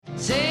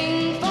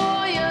Sing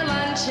for your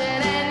luncheon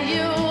and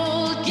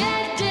you'll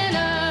get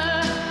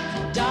dinner.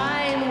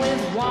 Dine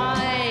with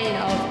wine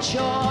of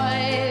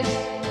choice.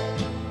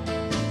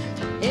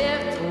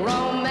 If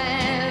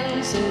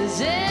romance is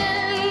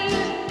in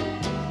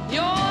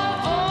your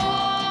voice.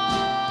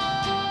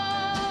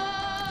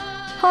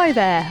 Hi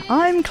there,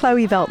 I'm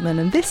Chloe Veltman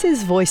and this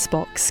is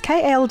Voicebox,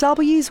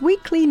 KALW's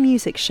weekly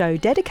music show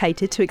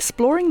dedicated to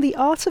exploring the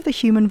art of the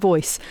human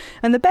voice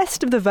and the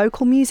best of the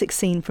vocal music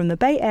scene from the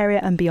Bay Area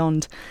and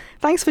beyond.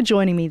 Thanks for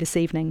joining me this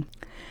evening.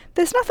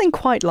 There's nothing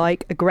quite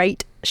like a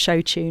great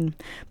show tune,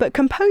 but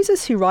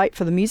composers who write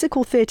for the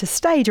musical theatre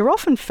stage are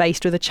often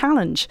faced with a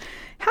challenge.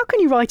 How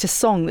can you write a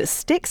song that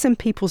sticks in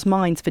people's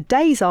minds for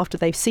days after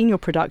they've seen your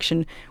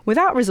production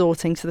without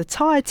resorting to the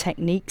tired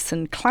techniques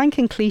and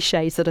clanking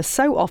cliches that are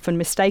so often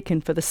mistaken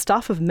for the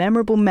stuff of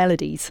memorable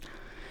melodies?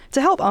 To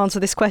help answer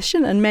this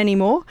question and many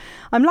more,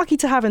 I'm lucky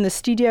to have in the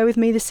studio with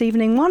me this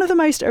evening one of the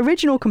most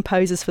original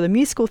composers for the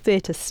musical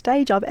theatre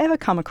stage I've ever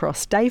come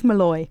across, Dave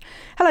Malloy.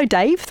 Hello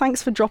Dave,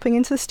 thanks for dropping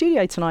into the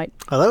studio tonight.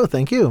 Hello,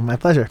 thank you, my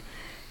pleasure.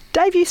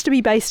 Dave used to be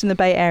based in the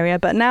Bay Area,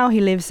 but now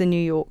he lives in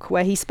New York,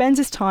 where he spends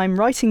his time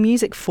writing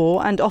music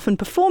for and often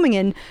performing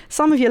in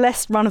some of your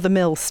less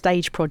run-of-the-mill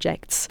stage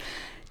projects.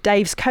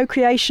 Dave's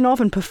co-creation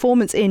of and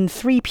performance in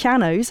Three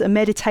Pianos, a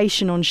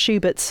meditation on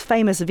Schubert's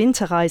famous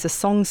Winterreise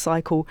song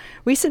cycle,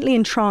 recently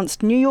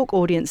entranced New York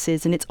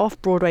audiences in its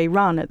off-Broadway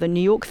run at the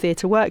New York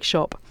Theatre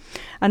Workshop.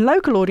 And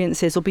local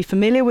audiences will be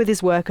familiar with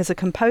his work as a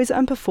composer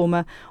and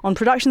performer on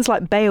productions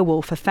like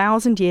Beowulf,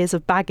 1,000 Years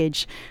of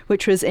Baggage,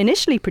 which was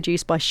initially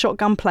produced by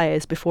Shotgun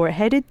Players before it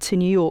headed to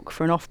New York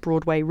for an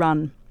off-Broadway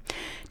run.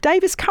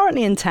 Dave is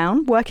currently in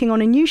town working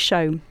on a new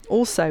show,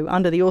 also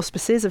under the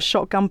auspices of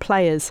Shotgun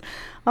Players.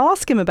 I'll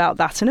ask him about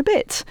that in a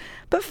bit.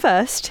 But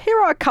first, here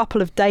are a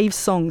couple of Dave's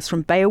songs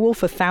from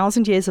Beowulf,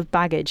 1,000 Years of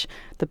Baggage,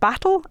 The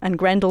Battle and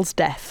Grendel's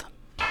Death.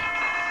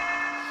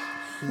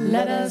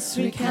 Let us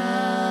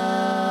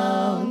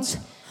recount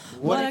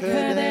what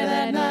occurred there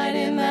that night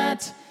in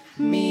that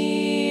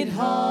mead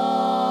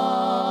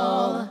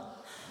hall.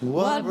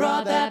 What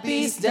brought that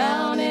beast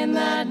down in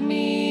that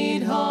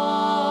mead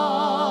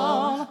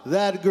hall?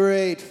 That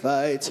great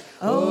fight.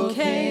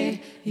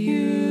 Okay,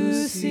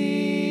 you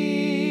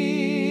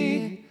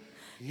see,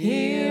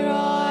 here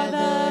are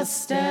the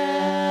steps.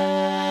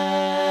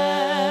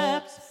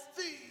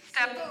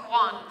 Step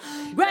 1.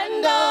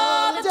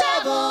 Grendel, the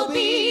devil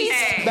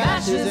beast,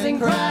 bashes and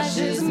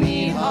crashes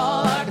mead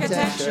hall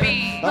architecture,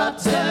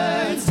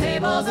 upturns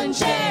tables and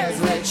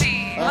chairs, which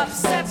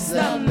upsets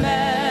the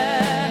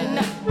men.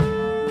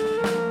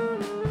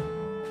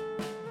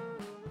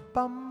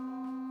 Bum,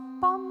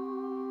 bum,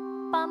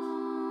 bum,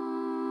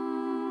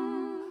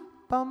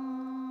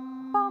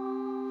 bum, bum, bum,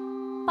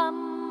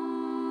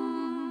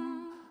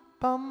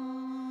 bum,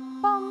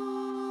 bum, bum,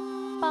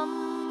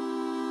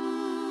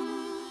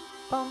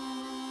 bum,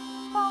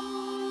 bum,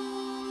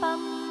 bum.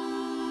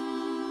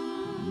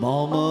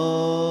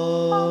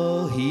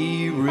 Mama,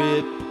 he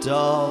ripped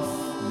off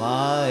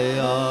my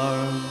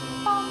arm.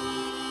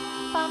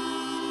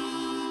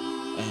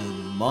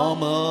 And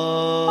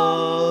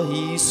Mama,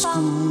 he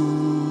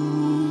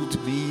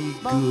schooled me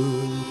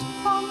good.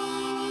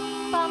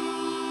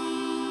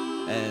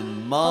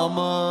 And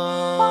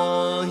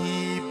Mama,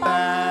 he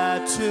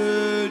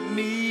battered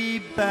me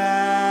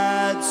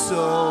bad,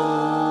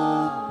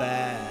 so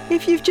bad.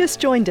 If you've just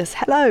joined us,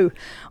 hello.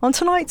 On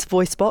tonight's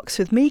Voicebox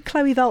with me,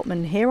 Chloe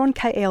Veltman, here on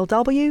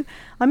KALW,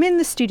 I'm in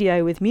the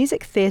studio with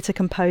music theatre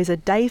composer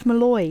Dave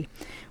Malloy.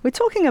 We're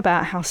talking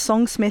about how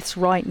songsmiths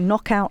write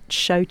knockout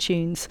show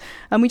tunes,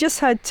 and we just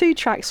heard two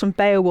tracks from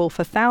Beowulf,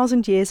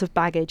 1,000 Years of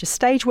Baggage, a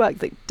stage work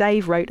that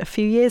Dave wrote a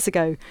few years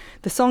ago.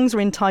 The songs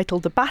are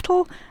entitled The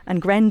Battle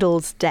and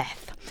Grendel's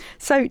Death.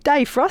 So,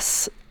 Dave, for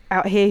us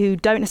out here who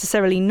don't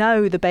necessarily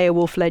know the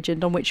Beowulf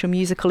legend on which your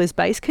musical is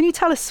based, can you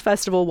tell us,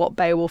 first of all, what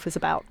Beowulf is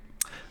about?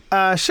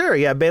 Sure,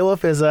 yeah.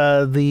 Beowulf is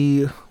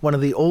one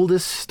of the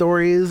oldest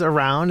stories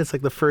around. It's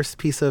like the first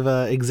piece of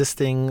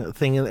existing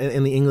thing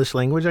in the English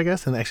language, I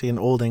guess, and actually in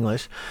Old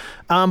English.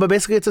 But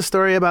basically it's a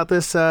story about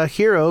this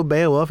hero,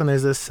 Beowulf, and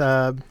there's this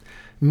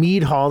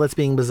mead hall that's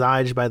being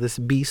besieged by this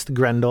beast,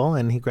 Grendel,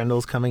 and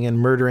Grendel's coming in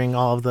murdering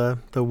all of the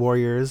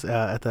warriors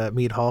at the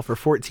mead hall for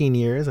 14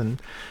 years,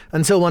 and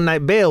until one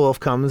night Beowulf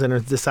comes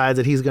and decides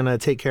that he's going to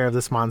take care of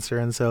this monster,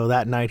 and so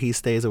that night he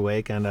stays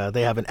awake, and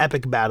they have an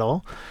epic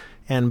battle.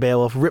 And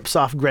Beowulf rips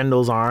off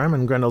Grendel's arm,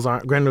 and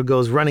Grendel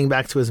goes running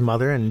back to his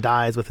mother and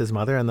dies with his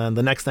mother. And then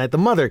the next night, the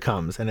mother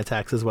comes and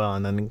attacks as well.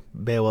 And then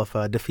Beowulf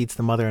defeats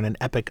the mother in an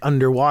epic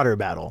underwater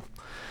battle.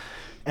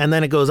 And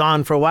then it goes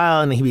on for a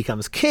while, and he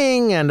becomes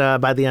king, and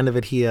by the end of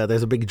it,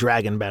 there's a big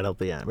dragon battle at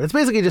the end. But it's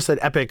basically just an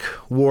epic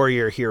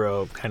warrior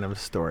hero kind of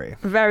story.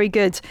 Very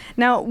good.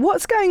 Now,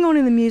 what's going on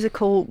in the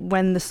musical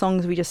when the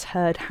songs we just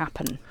heard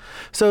happen?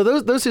 So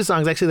those two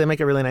songs, actually, they make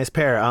a really nice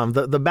pair.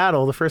 The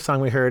battle, the first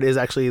song we heard, is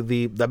actually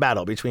the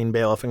battle between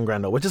Beowulf and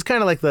Grendel, which is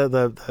kind of like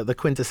the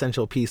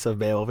quintessential piece of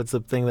Beowulf. It's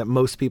the thing that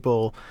most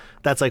people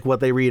that's like what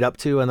they read up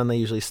to, and then they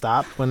usually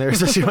stop when they're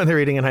especially when they're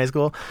reading in high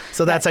school.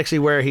 So that's actually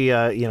where he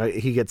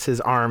he gets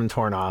his arm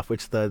torn off,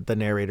 which the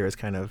narrator is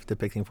kind of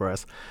depicting for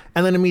us.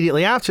 And then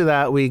immediately after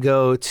that, we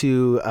go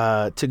to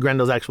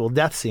Grendel's actual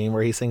death scene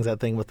where he sings that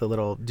thing with the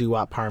little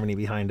doo-wop harmony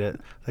behind it,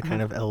 the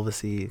kind of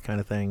Elvis-y kind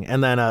of thing.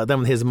 And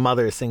then his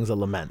mother sings a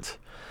lament.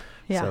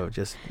 Yeah. So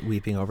just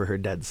weeping over her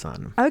dead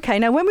son. Okay,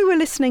 now when we were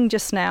listening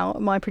just now,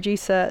 my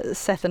producer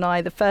Seth and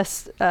I, the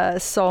first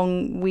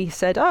song we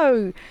said,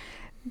 oh,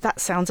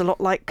 that sounds a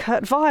lot like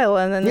Kurt Weill.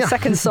 And then the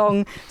second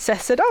song,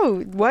 Seth said,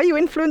 oh, were you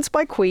influenced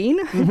by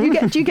Queen? Do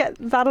you get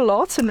that a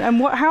lot? And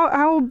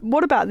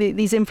what about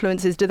these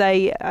influences? Do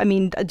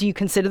you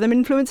consider them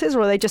influences,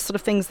 or are they just sort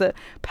of things that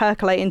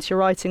percolate into your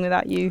writing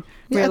without you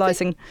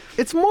realizing?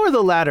 It's more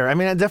the latter. I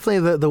mean,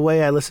 definitely the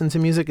way I listen to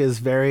music is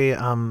very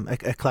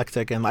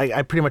eclectic, and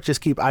I pretty much just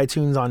keep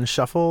iTunes on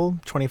shuffle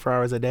 24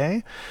 hours a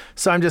day.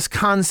 So I'm just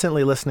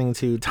constantly listening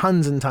to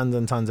tons and tons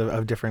and tons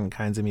of different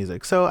kinds of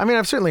music. So, I mean,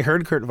 I've certainly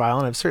heard Kurt Weill,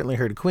 and I've certainly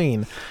heard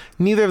Queen.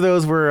 Neither of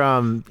those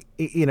were,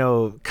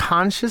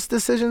 conscious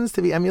decisions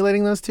to be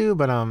emulating those two,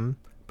 but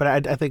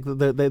I think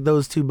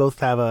those two both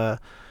have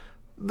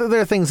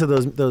there are things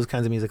of those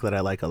kinds of music that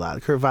I like a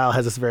lot. Kurt Weill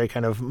has this very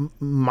kind of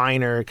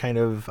minor, kind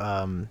of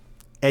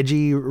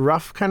edgy,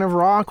 rough, kind of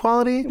raw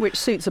quality, which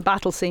suits a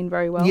battle scene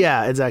very well.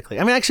 Yeah, exactly.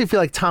 I mean, I actually feel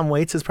like Tom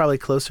Waits is probably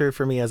closer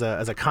for me as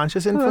a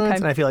conscious influence,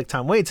 and I feel like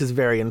Tom Waits is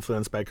very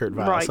influenced by Kurt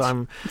Weill. Right.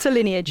 So it's a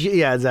lineage.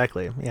 Yeah,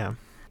 exactly. Yeah.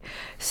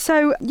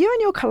 So you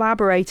and your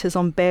collaborators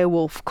on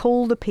Beowulf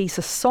call the piece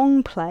a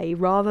song play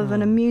rather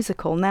than a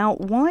musical. Now,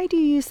 why do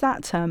you use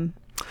that term?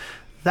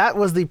 That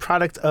was the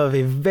product of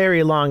a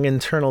very long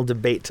internal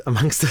debate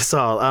amongst us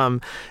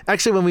all.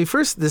 Actually, when we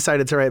first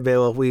decided to write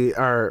Beowulf,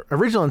 our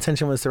original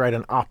intention was to write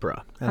an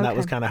opera. And that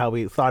was kind of how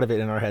we thought of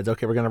it in our heads.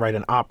 Okay, we're going to write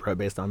an opera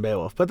based on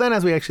Beowulf. But then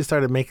as we actually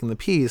started making the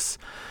piece,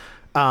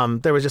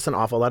 there was just an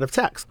awful lot of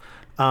text.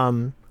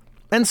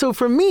 And so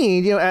for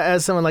me,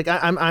 as someone like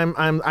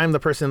I'm the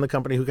person in the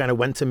company who kind of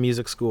went to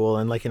music school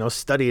and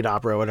studied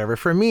opera or whatever.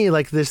 For me,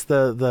 like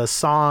the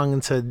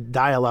song to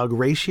dialogue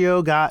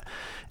ratio got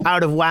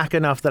out of whack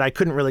enough that I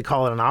couldn't really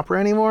call it an opera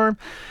anymore.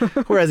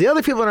 Whereas the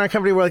other people in our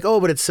company were like,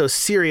 oh, but it's so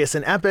serious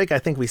and epic, I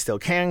think we still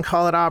can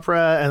call it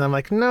opera. And I'm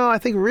like, no, I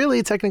think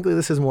really technically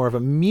this is more of a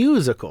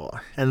musical.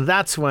 And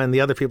that's when the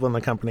other people in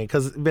the company,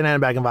 because Banana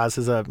Bag and Bodice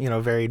is a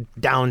very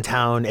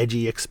downtown,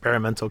 edgy,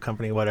 experimental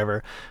company,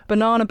 whatever.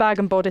 Banana Bag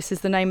and Bodice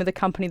is the name of the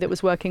company that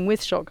was working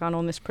with Shotgun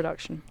on this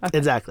production. Okay.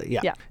 Exactly,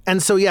 yeah.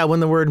 And so, when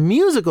the word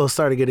musical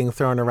started getting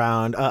thrown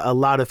around, a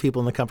lot of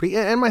people in the company,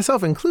 and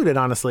myself included,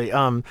 honestly,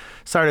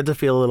 started to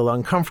feel a little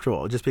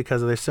uncomfortable just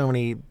because there's so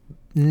many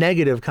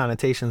negative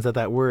connotations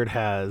that word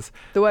has.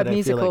 The word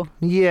musical.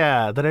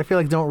 That I feel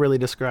like don't really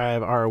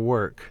describe our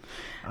work.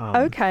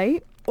 Okay.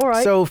 All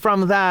right. So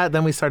from that,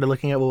 then we started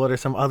looking at, what are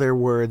some other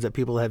words that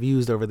people have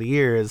used over the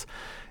years?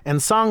 And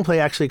songplay,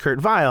 actually,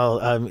 Kurt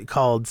Weill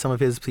called some of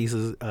his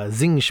pieces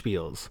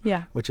Singspiels,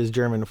 which is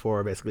German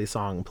for basically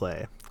song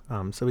play.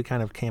 So we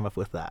kind of came up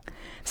with that.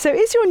 So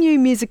is your new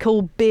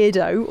musical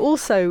Beardo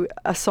also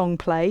a song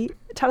play?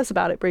 Tell us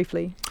about it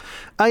briefly.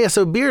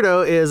 So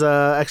Beardo is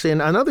actually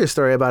another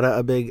story about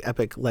a big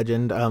epic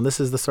legend. This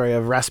is the story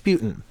of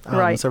Rasputin.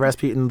 Right. So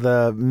Rasputin,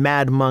 the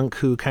mad monk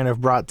who kind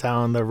of brought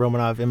down the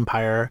Romanov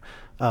Empire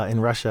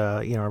in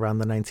Russia, around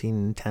the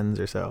 1910s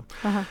or so.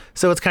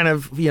 So it's kind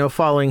of,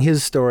 following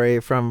his story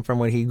from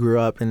when he grew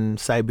up in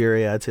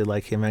Siberia to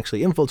like him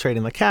actually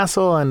infiltrating the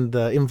castle and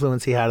the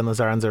influence he had on the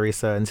Tsar and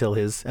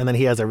Tsarissa and then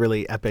he has a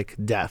really epic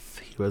death.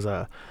 He was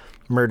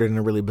murdered in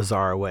a really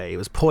bizarre way. He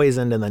was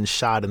poisoned and then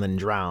shot and then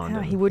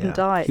drowned. He wouldn't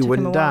die. He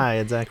wouldn't die,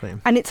 exactly.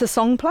 And it's a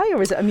song play,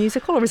 or is it a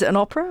musical, or is it an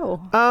opera?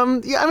 Or?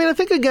 I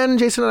think, again,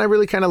 Jason and I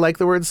really kind of like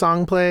the word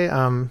song play.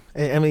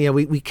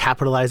 We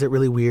capitalize it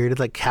really weird.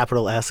 It's like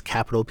capital S,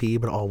 capital P,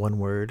 but all one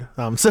word.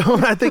 So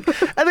I think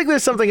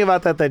there's something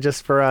about that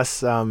just for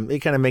us, it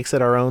kind of makes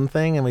it our own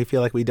thing, and we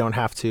feel like we don't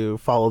have to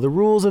follow the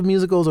rules of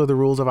musicals or the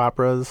rules of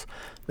operas.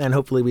 And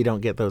hopefully we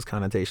don't get those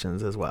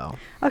connotations as well.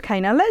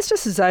 Okay, now let's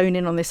just zone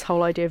in on this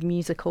whole idea of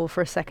musical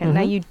for a second.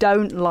 Now, you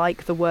don't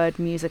like the word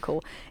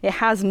musical. It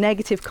has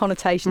negative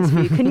connotations for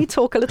you. Can you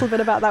talk a little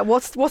bit about that?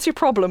 What's your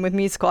problem with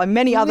musical? And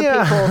many other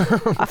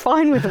people are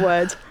fine with the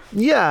word.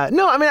 Yeah,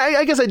 no,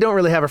 I guess I don't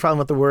really have a problem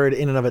with the word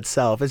in and of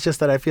itself. It's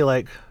just that I feel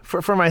like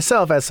for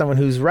myself, as someone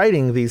who's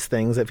writing these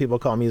things that people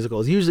call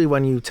musicals, usually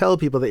when you tell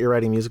people that you're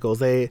writing musicals,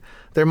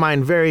 their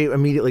mind very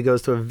immediately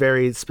goes to a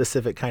very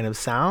specific kind of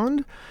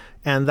sound.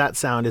 And that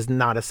sound is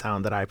not a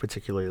sound that I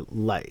particularly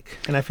like.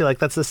 And I feel like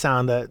that's the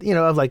sound that,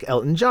 of like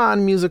Elton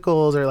John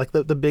musicals or like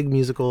the big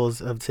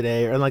musicals of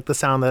today, or like the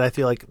sound that I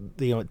feel like,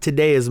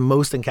 today is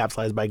most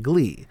encapsulated by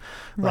Glee.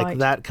 Like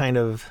that kind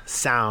of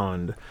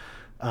sound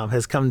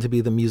has come to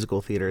be the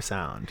musical theater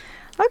sound.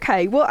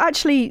 Okay, well,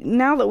 actually,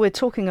 now that we're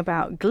talking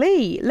about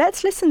Glee,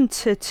 let's listen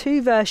to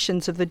two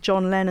versions of the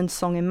John Lennon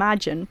song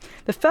Imagine.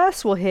 The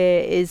first we'll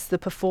hear is the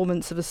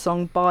performance of the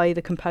song by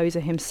the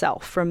composer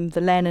himself from the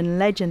Lennon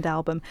Legend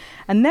album.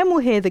 And then we'll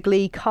hear the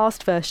Glee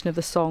cast version of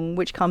the song,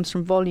 which comes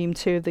from Volume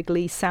 2 of the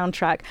Glee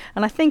soundtrack.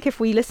 And I think if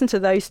we listen to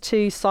those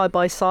two side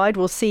by side,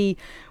 we'll see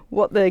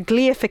what the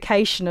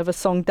Gleeification of a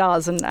song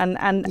does and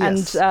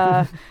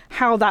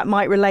how that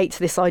might relate to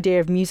this idea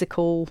of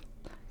musical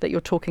that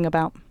you're talking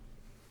about.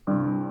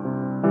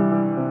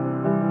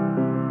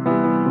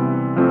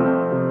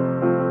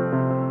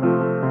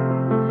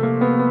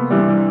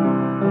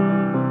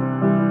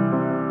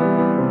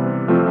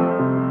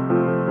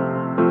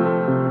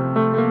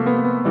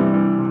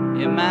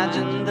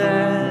 Imagine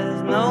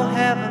there's no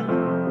heaven.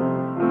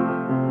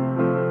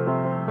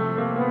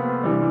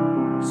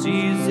 It's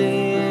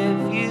easy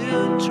if you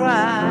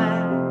try.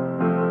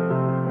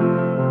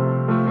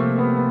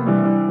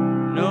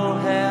 No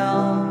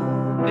hell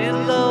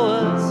below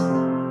us.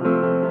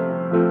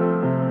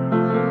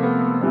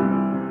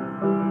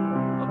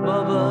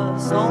 Above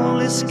us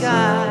only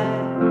sky.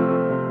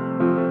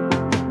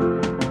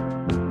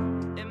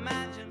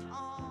 Imagine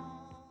all.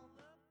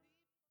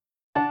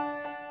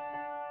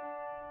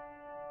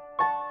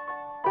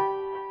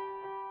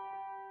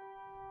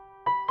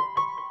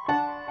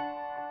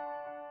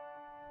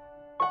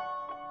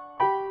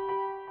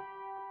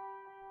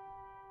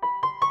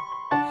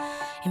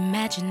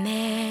 Imagine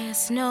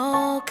there's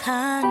no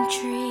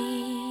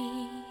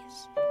countries.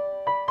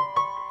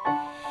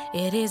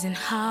 It isn't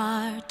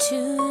hard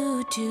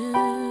to do.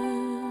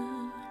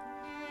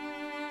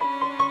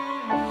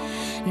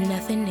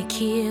 Nothing to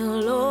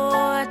kill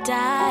or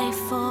die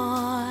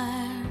for,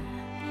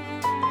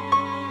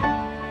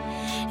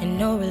 and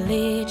no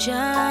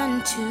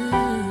religion too.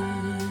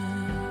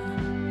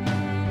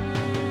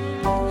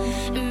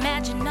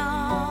 Imagine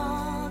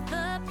all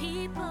the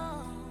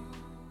people.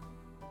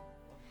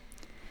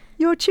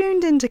 You're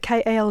tuned into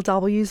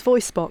KALW's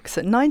Voice Box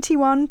at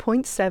 91.7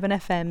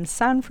 FM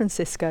San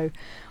Francisco.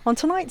 On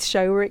tonight's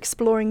show, we're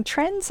exploring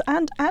trends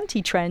and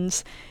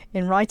anti-trends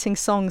in writing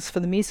songs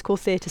for the musical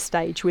theatre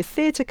stage with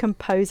theatre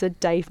composer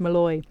Dave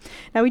Malloy.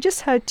 Now, we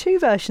just heard two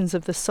versions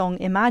of the song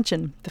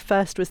Imagine. The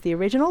first was the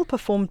original,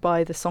 performed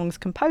by the song's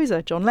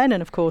composer, John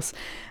Lennon, of course.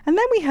 And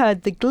then we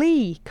heard the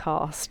Glee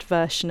cast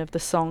version of the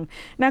song.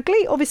 Now,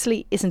 Glee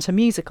obviously isn't a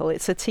musical.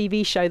 It's a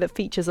TV show that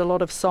features a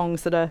lot of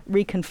songs that are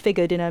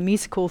reconfigured in a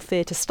musical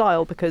theatre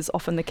style because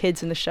often the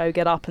kids in the show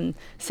get up and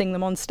sing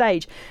them on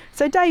stage.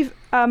 So, Dave,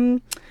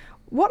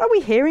 what are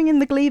we hearing in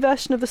the Glee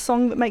version of the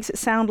song that makes it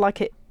sound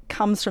like it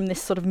comes from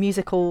this sort of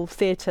musical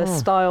theatre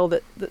style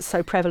that's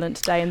so prevalent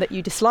today and that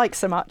you dislike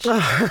so much?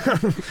 Yeah,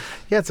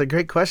 it's a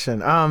great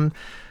question. I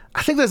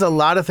think there's a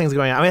lot of things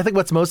going on. I mean, I think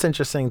what's most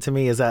interesting to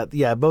me is that,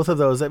 both of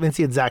those, I mean, it's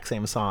the exact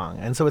same song.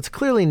 And so it's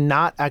clearly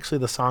not actually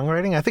the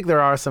songwriting. I think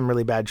there are some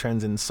really bad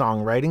trends in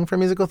songwriting for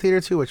musical theater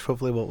too, which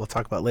hopefully we'll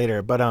talk about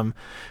later. But I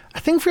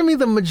think for me,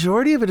 the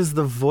majority of it is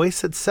the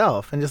voice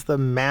itself and just the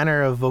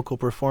manner of vocal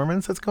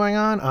performance that's going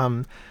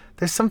on.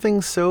 There's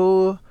something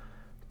so,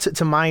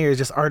 to my ears,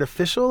 just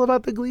artificial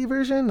about the Glee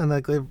version, and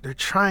like they're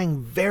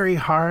trying very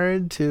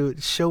hard to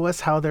show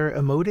us how they're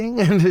emoting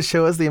and to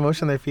show us the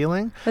emotion they're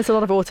feeling. There's a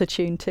lot of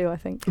auto-tune too, I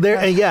think.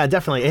 Yeah,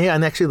 definitely.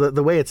 And actually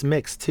the way it's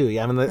mixed too.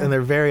 Yeah, I mean, and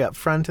they're very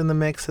upfront in the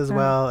mix as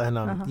well. And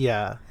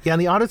and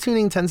the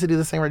auto-tuning tends to do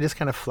this thing where it just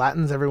kind of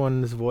flattens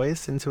everyone's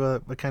voice into a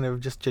kind of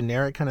just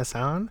generic kind of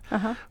sound.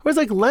 Whereas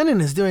like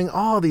Lennon is doing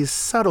all these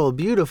subtle,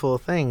 beautiful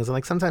things, and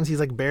like sometimes he's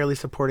like barely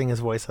supporting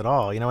his voice at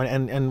all, you know.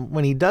 And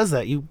when he does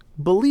that, you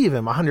believe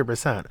him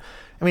 100%.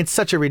 I mean, it's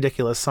such a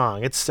ridiculous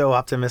song. It's so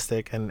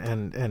optimistic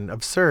and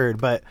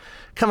absurd, but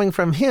coming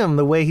from him,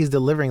 the way he's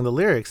delivering the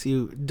lyrics,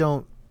 you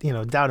don't,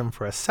 doubt him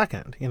for a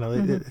second.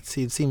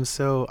 It seems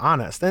so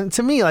honest. And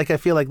to me, like, I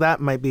feel like that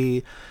might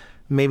be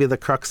maybe the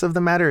crux of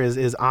the matter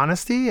is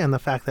honesty, and the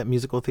fact that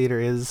musical theater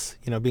is,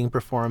 being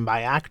performed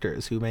by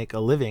actors who make a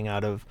living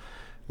out of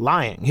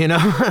lying, And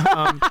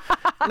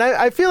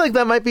I feel like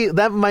that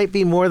might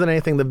be more than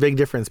anything the big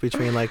difference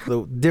between like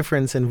the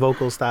difference in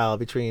vocal style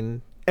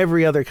between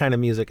every other kind of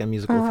music and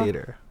musical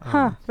theater.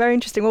 Very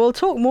interesting. Well, we'll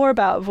talk more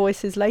about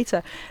voices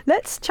later.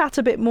 Let's chat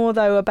a bit more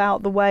though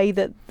about the way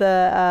that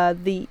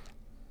the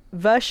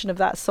version of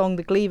that song,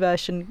 the Glee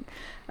version,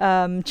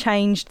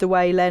 changed the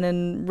way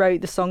Lennon wrote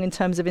the song in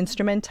terms of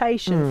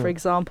instrumentation, for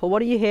example.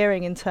 What are you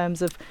hearing in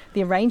terms of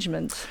the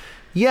arrangement?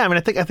 Yeah, I mean,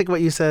 I think what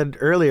you said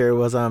earlier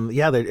was,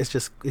 it's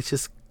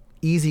just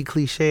easy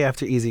cliche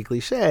after easy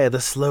cliche.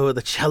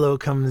 The cello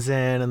comes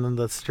in, and then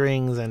the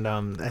strings, and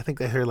I think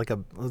they heard like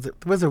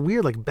was a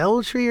weird like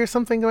bell tree or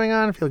something going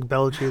on. I feel like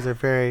bell trees are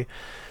very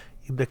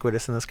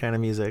ubiquitous in this kind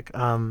of music.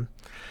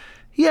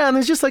 Yeah, and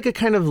there's just like a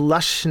kind of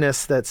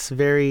lushness that's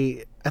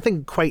very, I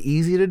think, quite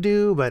easy to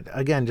do, but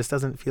again, just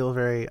doesn't feel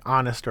very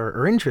honest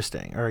or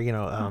interesting or,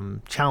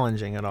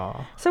 challenging at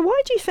all. So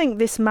why do you think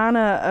this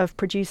manner of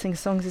producing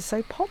songs is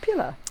so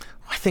popular?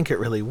 I think it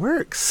really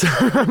works.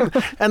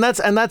 and that's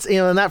and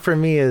that for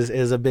me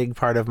is a big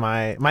part of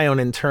my own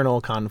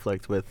internal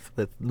conflict with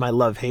my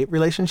love-hate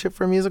relationship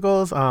for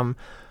musicals.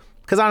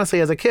 Because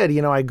honestly, as a kid,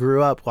 I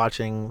grew up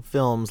watching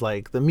films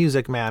like The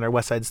Music Man or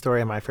West Side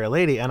Story and My Fair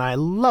Lady, and I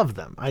love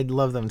them. I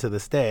love them to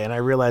this day. And I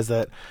realized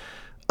that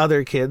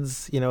other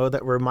kids,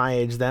 that were my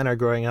age then are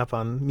growing up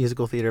on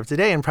musical theater of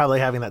today and probably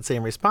having that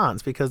same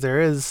response, because there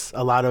is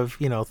a lot of,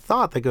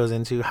 thought that goes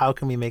into how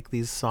can we make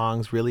these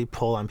songs really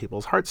pull on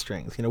people's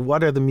heartstrings?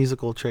 What are the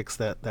musical tricks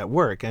that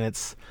work? And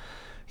it's,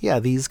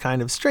 these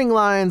kind of string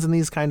lines and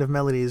these kind of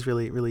melodies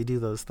really, really do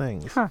those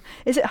things. Huh.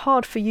 Is it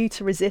hard for you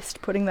to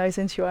resist putting those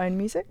into your own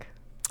music?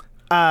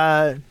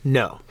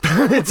 No.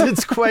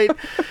 it's quite...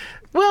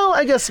 Well,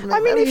 I guess... I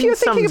mean, if you're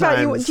thinking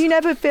sometimes. about do you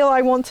never feel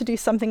I want to do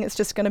something that's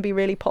just going to be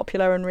really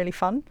popular and really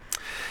fun?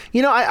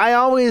 I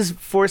always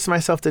force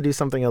myself to do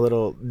something a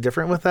little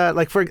different with that.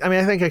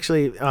 I think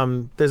actually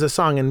there's a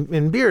song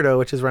in Beardo,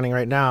 which is running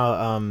right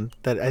now,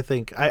 that I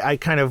think I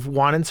kind of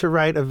wanted to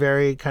write a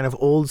very kind of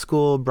old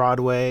school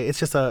Broadway.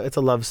 It's a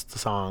love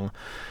song.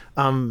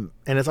 And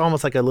it's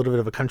almost like a little bit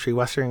of a country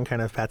western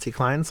kind of Patsy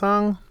Cline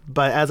song.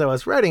 But as I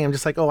was writing, I'm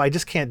just like, I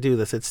just can't do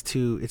this. It's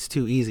too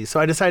easy. So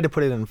I decided to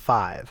put it in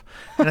 5.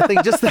 And I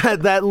think just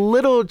that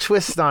little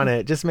twist on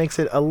it just makes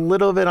it a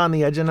little bit on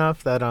the edge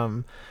enough that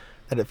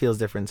it feels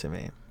different to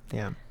me.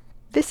 Yeah.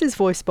 This is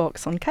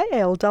Voicebox on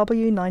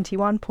KALW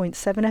 91.7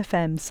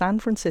 FM, San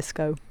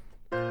Francisco.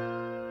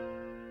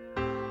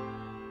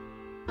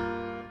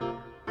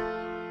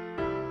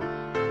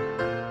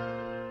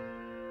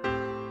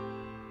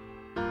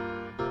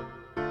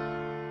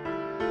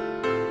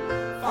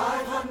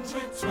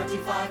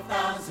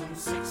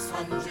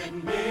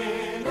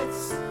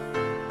 Minutes,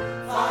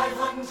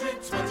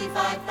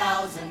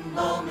 525,000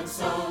 moments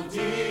so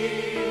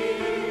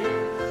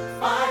dear,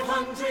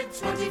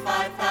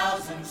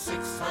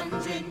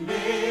 525,600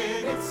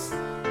 minutes.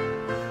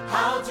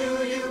 How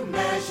do you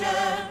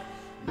measure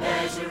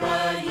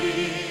a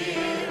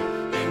year?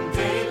 In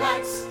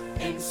daylights,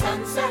 in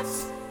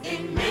sunsets,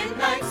 in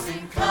midnights,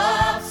 in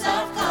cups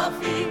of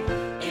coffee,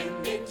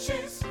 in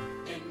inches,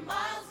 in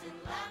miles, in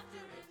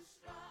laughter, in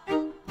strife.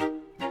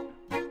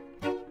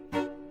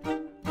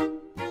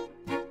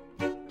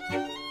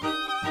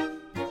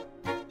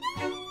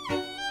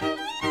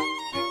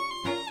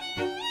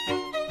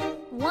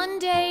 One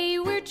day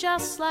we're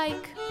just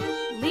like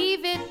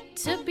Leave It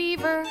to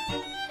Beaver.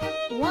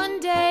 One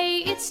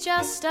day it's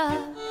just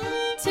a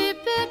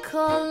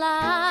typical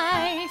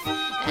life.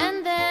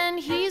 And then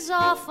he's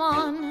off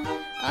on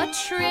a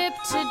trip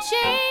to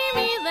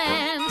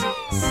Jamieland,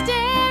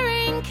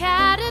 staring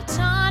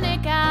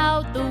catatonic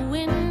out the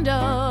window,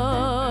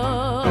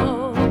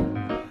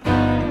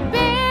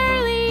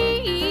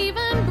 barely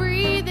even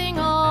breathing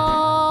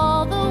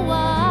all the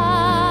while.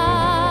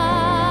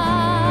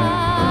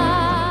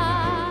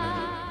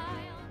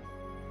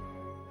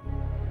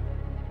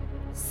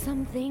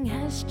 Something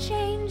has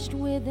changed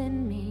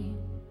within me.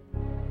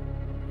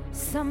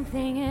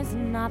 Something is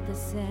not the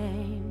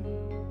same.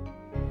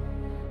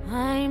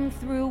 I'm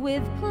through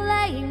with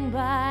playing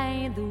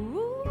by the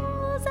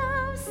rules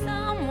of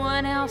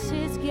someone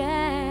else's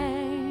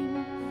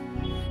game.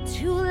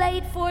 Too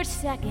late for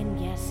second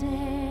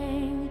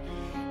guessing.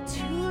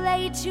 Too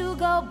late to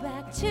go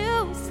back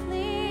to sleep.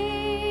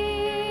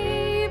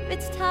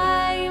 It's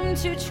time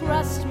to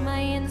trust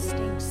my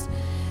instincts,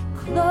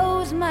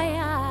 close my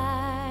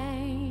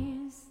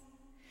eyes,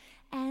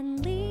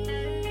 and leap.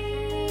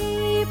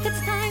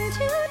 It's time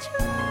to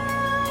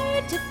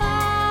try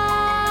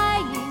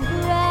defying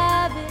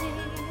gravity.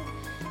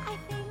 I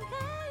think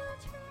I'll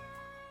try.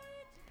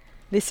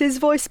 This is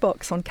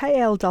Voicebox on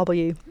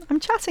KALW. I'm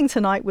chatting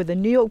tonight with the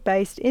New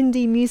York-based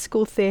indie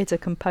musical theatre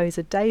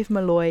composer Dave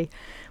Malloy.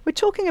 We're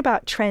talking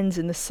about trends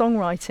in the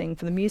songwriting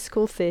for the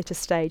musical theatre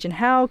stage and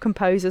how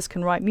composers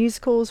can write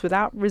musicals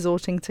without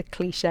resorting to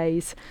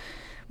cliches.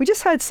 We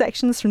just heard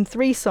sections from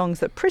 3 songs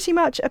that pretty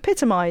much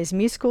epitomise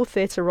musical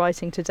theatre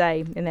writing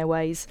today in their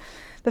ways.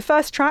 The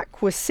first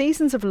track was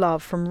Seasons of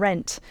Love from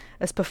Rent,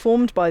 as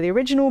performed by the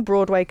original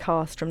Broadway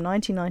cast from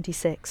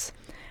 1996.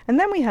 And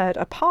then we heard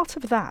A Part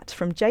of That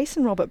from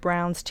Jason Robert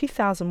Brown's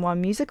 2001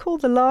 musical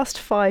The Last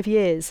 5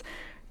 Years.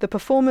 The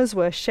performers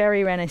were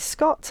Sherry Rennie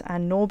Scott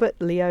and Norbert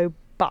Leo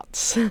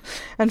Butts.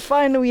 And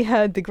finally we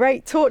heard the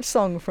great Torch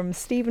song from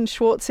Stephen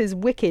Schwartz's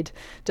Wicked,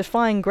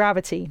 Defying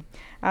Gravity,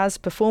 as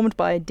performed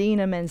by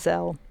Idina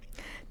Menzel.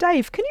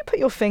 Dave, can you put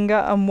your finger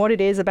on what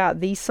it is about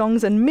these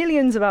songs and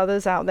millions of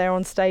others out there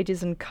on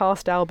stages and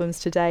cast albums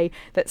today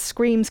that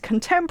screams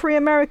contemporary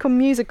American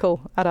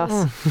musical at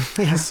us?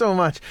 Yeah, so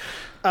much.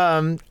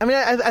 I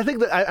think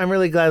that I'm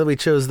really glad that we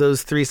chose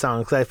those 3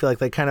 songs, because I feel like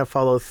they kind of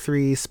follow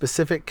 3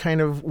 specific kind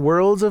of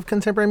worlds of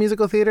contemporary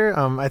musical theater.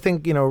 I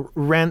think,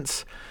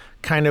 Rent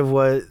kind of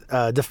what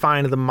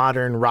defined the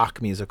modern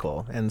rock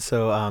musical. And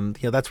so,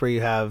 that's where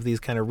you have these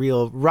kind of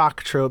real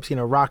rock tropes,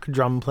 rock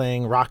drum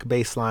playing, rock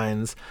bass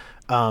lines.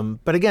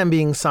 But again,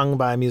 being sung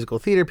by musical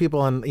theater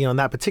people, and in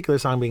that particular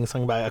song being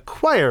sung by a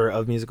choir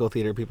of musical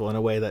theater people in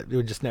a way that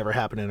would just never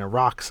happen in a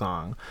rock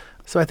song.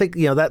 So I think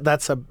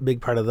that's a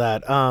big part of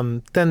that.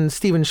 Then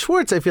Stephen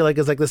Schwartz, I feel like,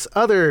 is like this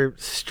other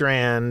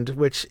strand,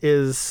 which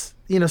is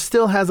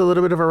still has a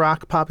little bit of a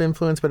rock pop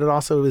influence, but it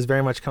also is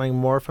very much coming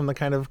more from the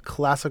kind of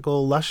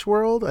classical lush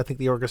world. I think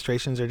the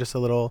orchestrations are just a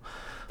little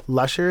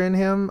lusher in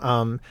him,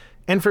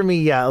 and for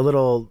me, a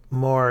little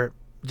more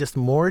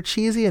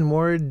cheesy and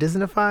more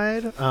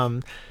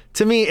Disneyfied.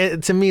 To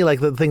me,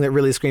 like the thing that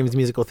really screams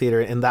musical theater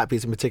in that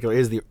piece in particular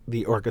is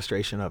the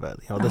orchestration of it.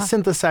 The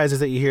synthesizers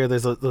that you hear.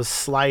 There's those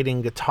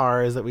sliding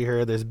guitars that we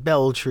hear. There's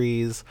bell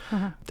trees.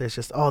 There's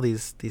just all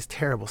these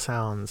terrible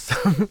sounds.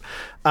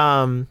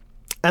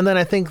 And then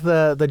I think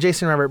the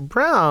Jason Robert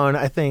Brown,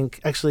 I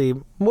think actually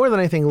more than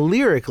anything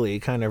lyrically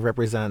kind of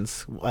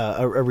represents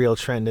a real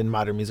trend in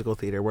modern musical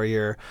theater, where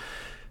you're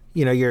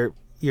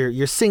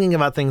singing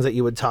about things that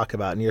you would talk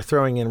about, and you're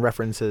throwing in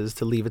references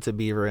to Leave It to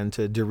Beaver and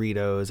to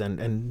Doritos,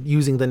 and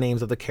using the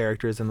names of the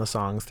characters in the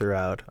songs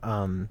throughout.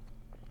 And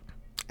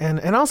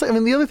also, I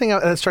mean, the other thing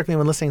that struck me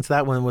when listening to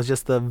that one was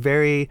just the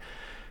very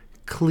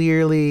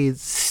clearly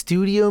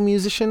studio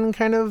musician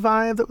kind of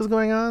vibe that was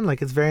going on.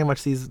 Like, it's very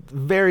much these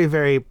very,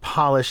 very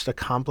polished,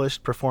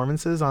 accomplished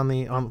performances on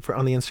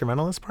the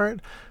instrumentalist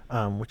part,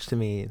 which to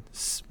me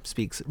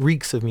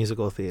reeks of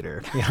musical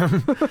theater. Yeah.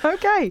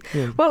 Okay.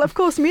 Yeah. Well, of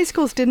course,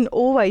 musicals didn't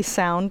always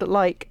sound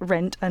like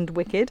Rent and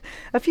Wicked.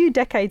 A few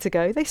decades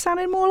ago, they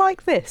sounded more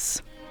like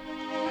this.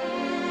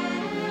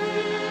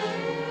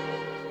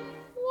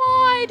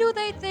 Why do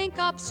they think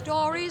up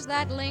stories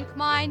that link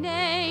my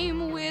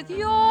name with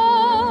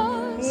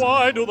yours?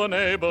 Why do the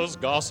neighbors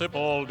gossip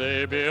all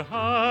day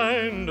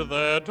behind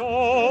their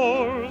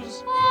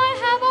doors? I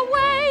have a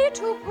way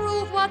to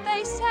prove what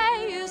they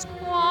say is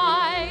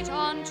quite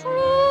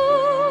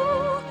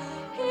untrue.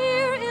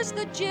 Here is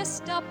the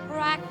gist, a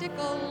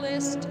practical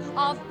list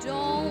of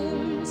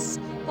don'ts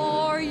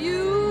for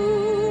you.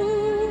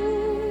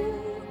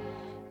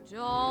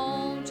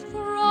 Don't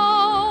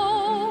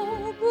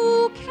throw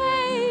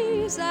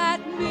bouquets at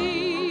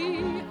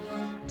me.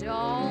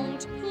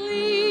 Don't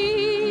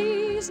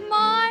please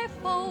my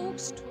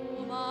folks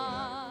too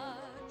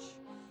much.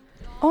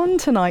 On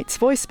tonight's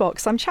Voice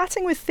Box, I'm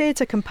chatting with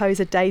theatre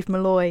composer Dave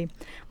Malloy.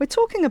 We're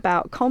talking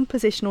about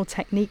compositional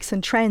techniques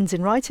and trends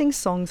in writing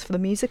songs for the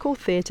musical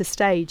theatre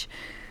stage.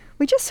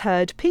 We just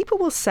heard People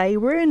Will Say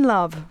We're in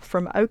Love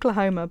from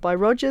Oklahoma by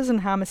Rodgers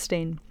and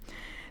Hammerstein.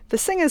 The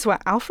singers were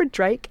Alfred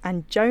Drake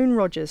and Joan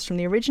Rogers from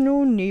the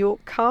original New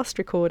York cast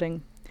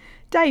recording.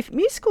 Dave,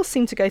 musicals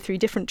seem to go through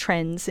different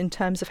trends in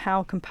terms of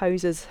how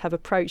composers have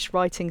approached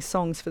writing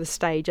songs for the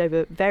stage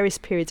over various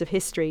periods of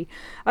history.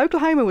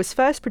 Oklahoma was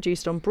first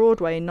produced on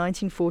Broadway in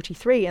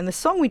 1943, and the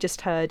song we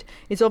just heard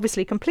is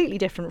obviously completely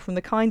different from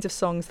the kinds of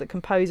songs that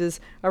composers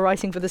are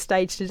writing for the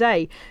stage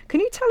today. Can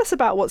you tell us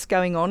about what's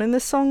going on in the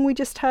song we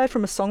just heard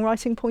from a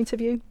songwriting point of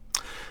view?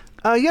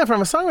 From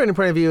a songwriting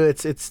point of view,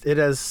 it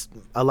has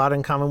a lot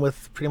in common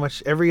with pretty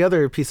much every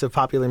other piece of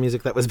popular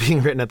music that was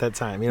being written at that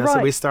time. Right.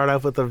 So we start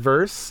off with a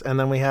verse, and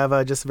then we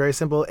have just a very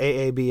simple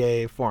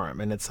AABA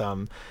form, and it's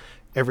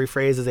every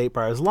phrase is 8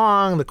 bars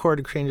long. The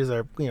chord changes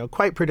are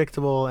quite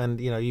predictable,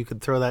 and you could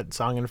throw that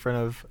song in front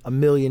of a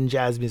million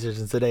jazz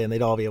musicians today, and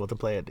they'd all be able to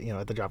play it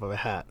at the drop of a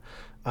hat.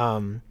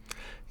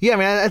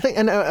 I think,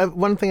 and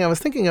one thing I was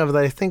thinking of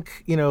that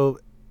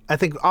I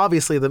think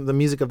obviously the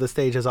music of the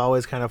stage has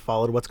always kind of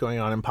followed what's going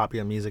on in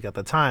popular music at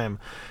the time.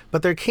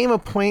 But there came a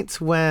point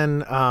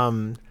when,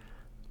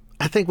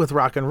 I think with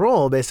rock and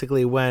roll,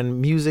 basically, when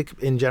music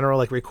in general,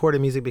 like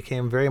recorded music,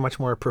 became very much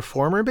more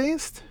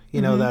performer-based.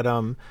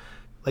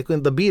 Like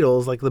when the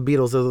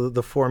Beatles,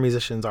 the four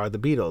musicians are the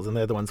Beatles, and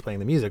they're the ones playing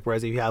the music.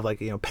 Whereas if you have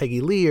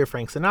Peggy Lee or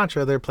Frank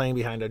Sinatra, they're playing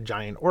behind a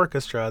giant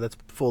orchestra that's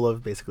full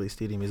of basically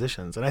studio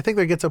musicians. And I think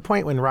there gets a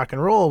point when rock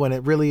and roll, when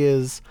it really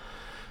is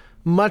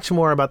much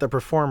more about the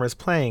performers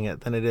playing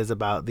it than it is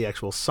about the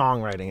actual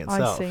songwriting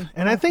itself. I see.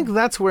 And I think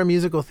that's where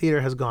musical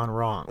theater has gone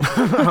wrong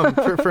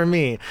for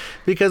me,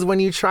 because when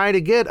you try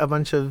to get a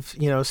bunch of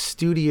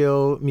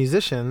studio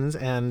musicians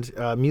and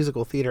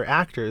musical theater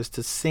actors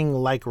to sing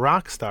like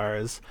rock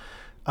stars,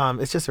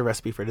 it's just a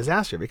recipe for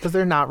disaster, because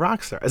they're not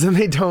rock stars and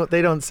they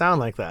don't sound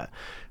like that.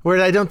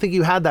 Whereas I don't think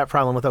you had that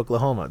problem with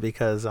Oklahoma,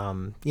 because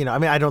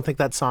I don't think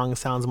that song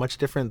sounds much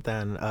different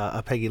than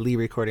a Peggy Lee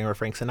recording or a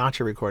Frank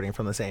Sinatra recording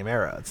from the same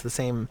era. It's the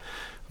same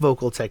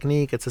vocal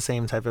technique, it's the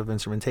same type of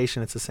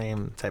instrumentation, it's the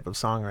same type of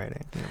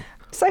songwriting.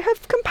 So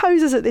have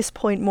composers at this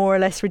point more or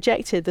less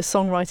rejected the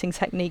songwriting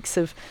techniques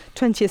of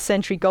 20th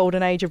century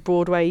golden age of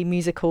Broadway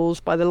musicals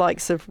by the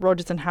likes of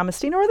Rodgers and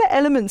Hammerstein, or are there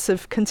elements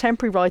of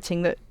contemporary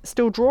writing that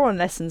still draw on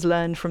lessons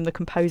learned from the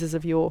composers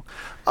of yore?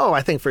 Oh,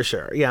 I think for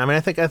sure. Yeah, I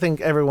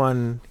think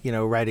everyone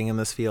writing in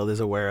this field is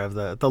aware of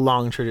the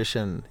long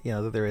tradition,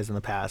 that there is in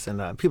the past.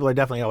 And people are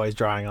definitely always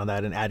drawing on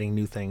that and adding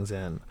new things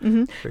in.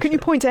 Can you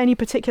point to any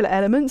particular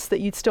elements that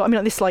you'd still,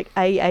 like this like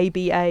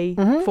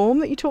AABA form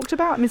that you talked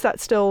about? I mean, is that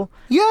still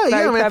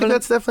I think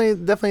that's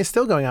definitely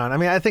still going on. I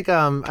mean,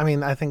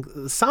 I think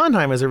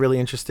Sondheim is a really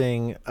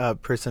interesting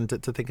person to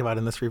think about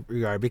in this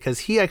regard, because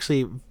he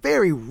actually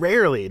very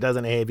rarely does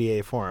an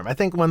AABA form. I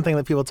think one thing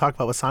that people talk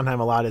about with Sondheim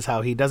a lot is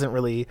how he doesn't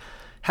really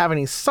have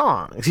any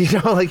songs,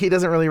 like he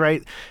doesn't really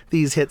write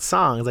these hit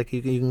songs. Like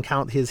you can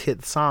count his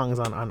hit songs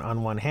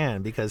on one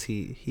hand, because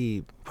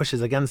he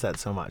pushes against that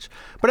so much.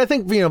 But I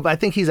think, I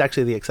think he's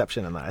actually the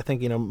exception in that. I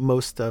think,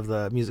 most of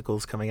the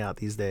musicals coming out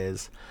these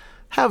days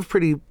have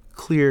pretty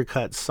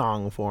clear-cut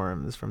song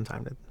forms for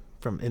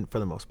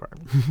the most part.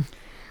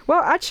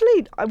 Well,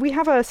 actually, we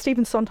have a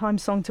Stephen Sondheim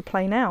song to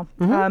play now.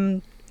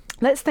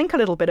 Let's think a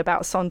little bit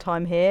about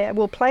Sondheim here.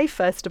 We'll play,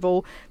 first of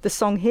all, the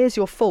song Here's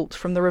Your Fault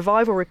from the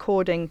revival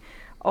recording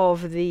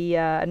of the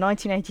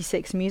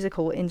 1986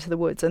 musical Into the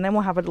Woods, and then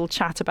we'll have a little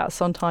chat about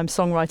Sondheim's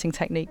songwriting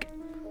technique.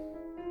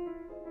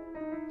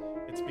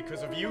 It's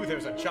because of you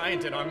there's a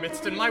giant in our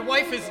midst and my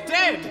wife is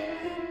dead!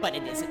 But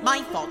it isn't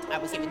my fault. I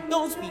was given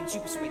those beans.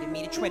 You persuaded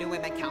me to trade away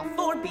my cow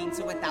for beans.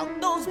 And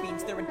without those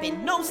beans, there had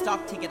been no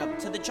stock to get up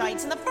to the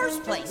giants in the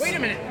first place. Wait a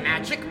minute.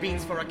 Magic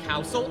beans for a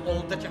cow so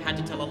old that you had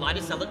to tell a lie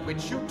to sell it,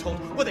 which you told.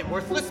 Were they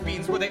worthless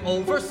beans? Were they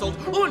oversold?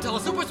 Oh, and tell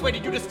us who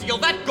persuaded you to steal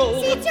that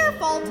gold. See, it's your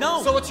fault.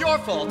 No. So it's your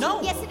fault.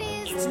 No. Yes, it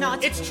is. It's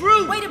not. It's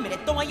true. Wait a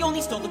minute. Though I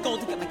only stole the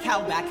gold to get my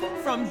cow back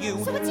from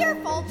you. So it's your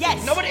fault.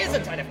 Yes. No, it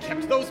isn't. I'd have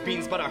kept those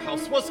beans, but our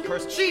house was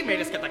cursed. She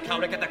made us get the cow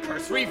to get the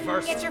curse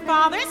reversed. It's your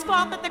father's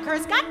fault that the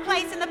curse got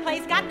placed and the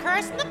place got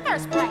cursed in the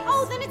first place.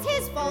 Oh, then it's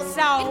his fault.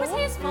 So? It was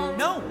his fault.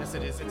 No. Yes,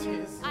 it is. It's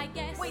his. I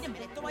guess. Wait a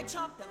minute. Though I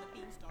chopped down the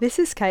beans. This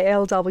is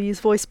KLW's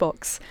Voice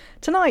Box.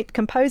 Tonight,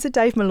 composer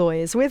Dave Malloy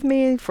is with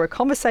me for a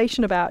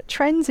conversation about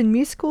trends in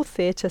musical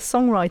theatre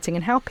songwriting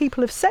and how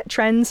people have set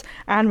trends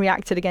and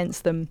reacted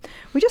against them.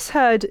 We just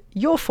heard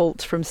Your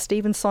Fault from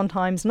Stephen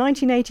Sondheim's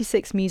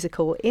 1986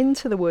 musical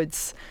Into the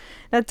Woods.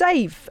 Now,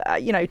 Dave,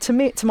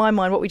 to my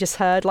mind, what we just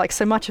heard, like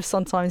so much of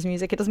Sondheim's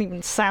music, it doesn't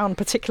even sound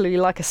particularly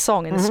like a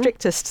song in the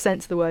strictest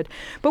sense of the word.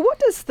 But what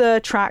does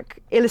the track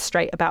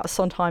illustrate about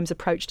Sondheim's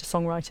approach to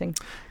songwriting?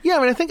 Yeah,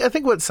 I mean, I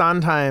think what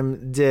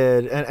Sondheim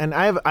did, and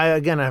I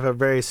have a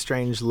very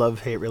strange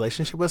love-hate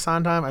relationship with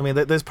Sondheim. I mean,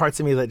 there's parts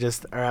of me that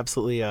just are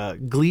absolutely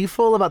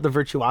gleeful about the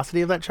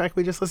virtuosity of that track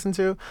we just listened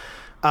to.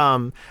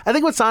 I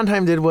think what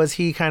Sondheim did was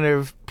he kind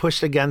of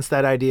pushed against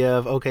that idea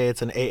of, okay,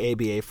 it's an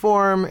AABA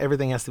form,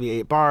 everything has to be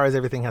 8 bars,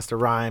 everything has to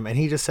rhyme, and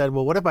he just said,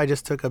 well, what if I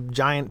just took a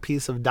giant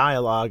piece of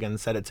dialogue and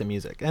set it to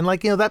music? And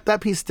that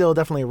piece still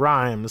definitely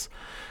rhymes,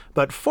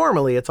 but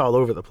formally it's all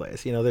over the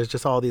place. There's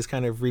just all these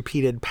kind of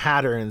repeated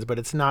patterns, but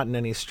it's not in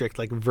any strict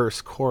like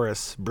verse,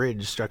 chorus,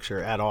 bridge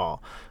structure at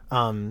all.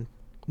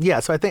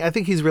 So I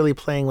think he's really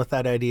playing with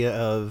that idea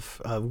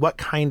of what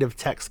kind of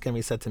text can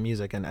be set to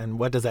music and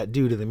what does that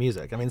do to the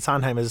music. I mean,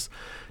 Sondheim is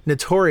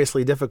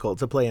notoriously difficult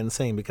to play and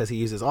sing because he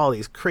uses all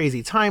these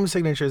crazy time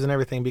signatures and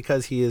everything,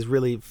 because he is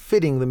really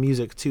fitting the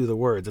music to the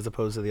words as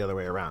opposed to the other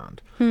way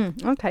around.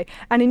 Okay.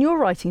 And in your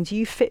writing, do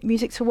you fit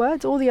music to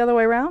words or the other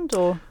way around,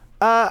 or?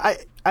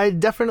 I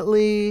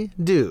definitely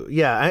do.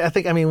 Yeah, I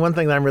think, one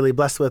thing that I'm really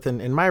blessed with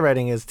in my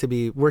writing is to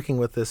be working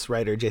with this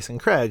writer, Jason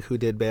Craig, who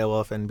did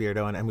Beowulf and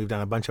Beardo, and we've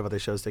done a bunch of other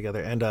shows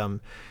together. And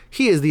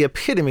he is the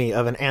epitome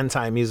of an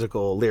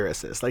anti-musical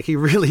lyricist. Like, he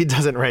really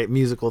doesn't write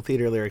musical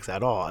theater lyrics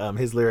at all.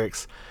 His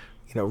lyrics,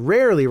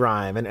 rarely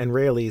rhyme and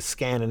rarely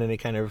scan in any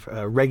kind of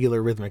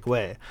regular rhythmic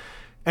way.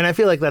 And I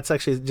feel like that's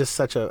actually just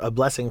such a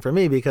blessing for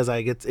me, because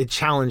it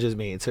challenges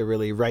me to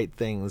really write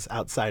things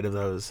outside of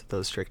those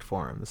strict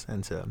forms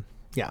and to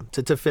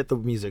fit the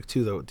music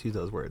to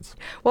those words.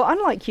 Well,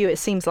 unlike you, it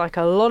seems like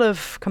a lot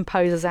of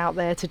composers out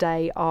there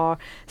today are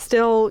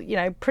still,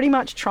 pretty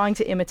much trying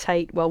to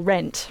imitate,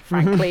 Rent,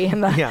 frankly,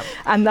 and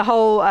the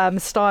whole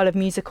style of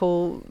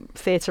musical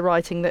theatre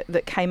writing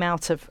that came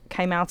out of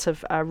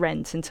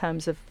Rent, in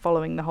terms of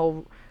following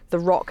the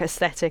rock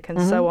aesthetic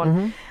and so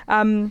on.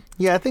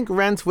 I think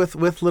Rent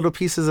with little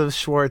pieces of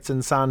Schwartz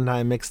and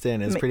Sondheim mixed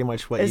in is pretty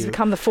much what has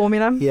become the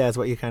formula. Yeah, is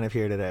what you kind of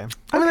hear today.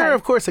 I mean, there are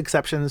of course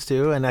exceptions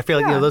too, and I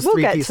feel like those we'll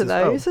three get pieces. to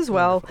those as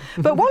well.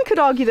 But one could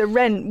argue that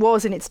Rent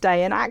was in its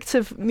day an act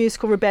of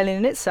musical rebellion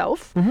in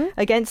itself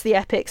against the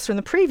epics from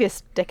the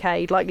previous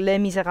decade, like Les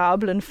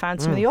Miserables and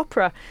Phantom of the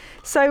Opera.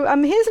 So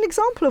here's an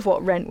example of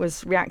what Rent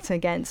was reacting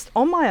against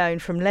on my own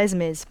from Les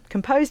Mis,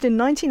 composed in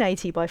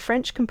 1980 by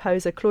French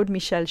composer Claude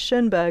Michel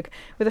Schoenberg,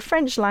 with a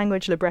French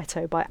language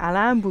libretto by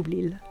Alain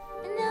Boublil.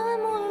 And now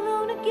I'm all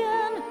alone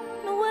again,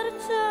 nowhere to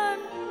turn,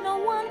 no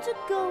one to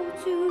go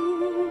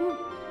to.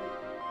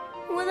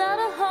 Without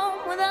a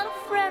home, without a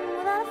friend,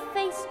 without a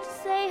face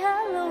to say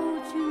hello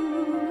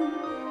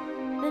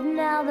to. But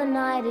now the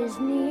night is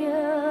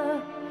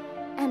near,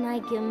 and I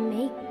can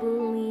make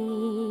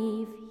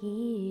believe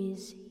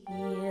he's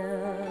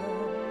here.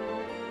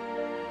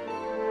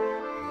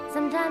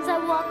 Sometimes I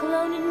walk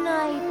alone at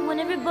night when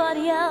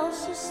everybody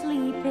else is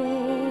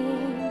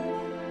sleeping.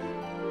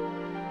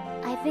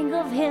 I think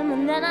of him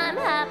and then I'm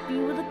happy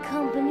with the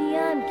company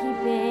I'm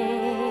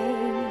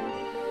keeping.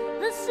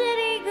 The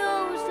city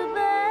goes to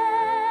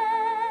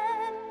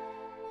bed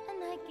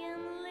and I can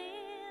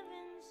live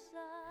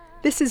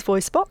inside. This is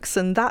VoiceBox,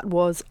 and that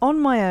was On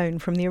My Own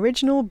from the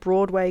original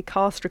Broadway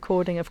cast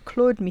recording of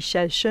Claude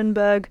Michel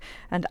Schoenberg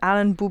and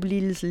Alain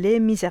Boublil's Les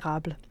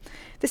Misérables.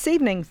 This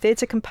evening,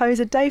 theatre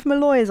composer Dave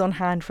Malloy is on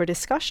hand for a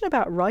discussion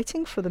about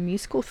writing for the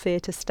musical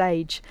theatre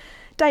stage.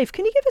 Dave,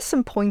 can you give us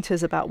some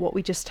pointers about what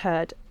we just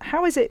heard?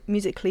 How is it,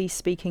 musically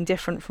speaking,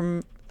 different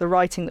from the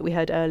writing that we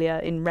heard earlier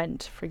in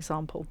Rent, for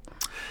example?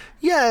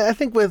 Yeah, I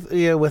think with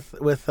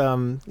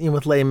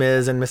Les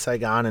Mis and Miss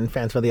Saigon and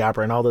Phantom of the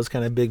Opera and all those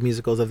kind of big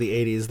musicals of the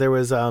 80s, there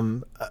was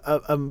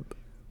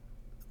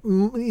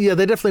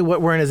they definitely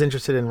weren't as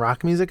interested in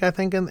rock music, I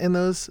think, in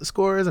those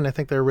scores, and I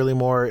think they're really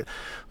more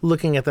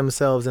looking at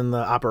themselves in the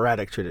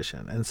operatic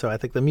tradition. And so I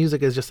think the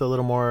music is just a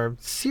little more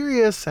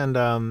serious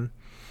and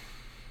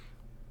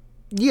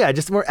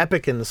just more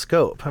epic in the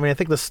scope. I mean, I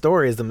think the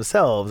stories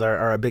themselves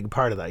are a big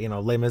part of that. You know,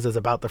 Les Mis is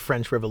about the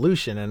French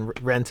Revolution,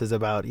 and Rent is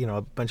about,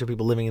 a bunch of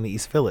people living in the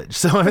East Village.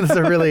 So I mean, it's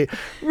a really,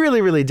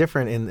 really, really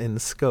different in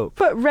scope.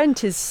 But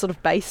Rent is sort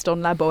of based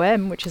on La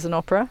Bohème, which is an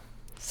opera.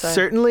 So.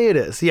 Certainly it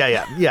is.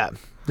 Yeah.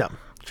 No,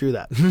 true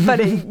that.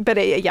 but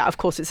of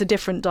course, it's a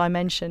different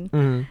dimension.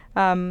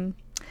 Mm-hmm.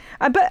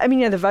 But I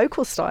mean, the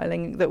vocal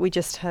styling that we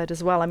just heard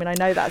as well. I mean, I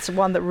know that's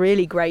one that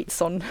really grates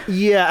on.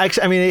 Yeah,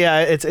 actually, I mean,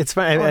 it's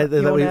funny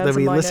that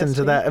we listened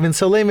to that. I mean,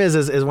 so Les Mis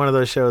is one of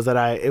those shows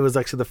that it was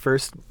actually the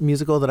first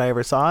musical that I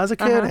ever saw as a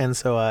kid, and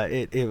so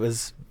it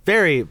was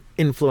very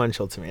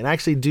influential to me. And I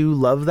actually do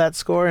love that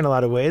score in a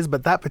lot of ways,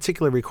 but that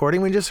particular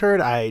recording we just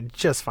heard, I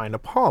just find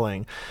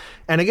appalling.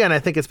 And again, I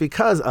think it's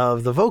because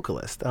of the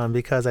vocalist,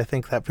 because I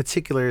think that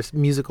particular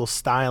musical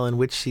style in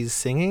which she's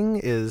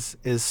singing is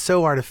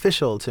so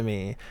artificial to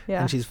me.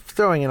 Yeah. And she's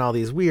throwing in all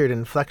these weird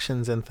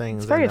inflections and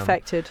things. It's very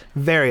affected.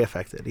 Very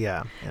affected,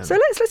 yeah. So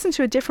let's listen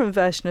to a different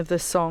version of the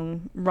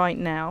song right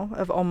now,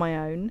 of On My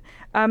Own.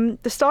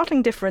 The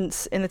startling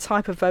difference in the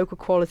type of vocal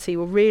quality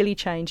will really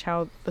change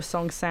how the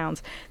song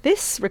sounds.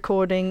 This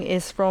recording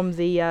is from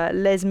the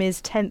Les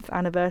Mis 10th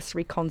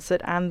anniversary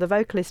concert, and the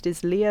vocalist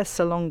is Lea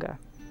Salonga.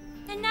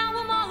 And now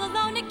I'm all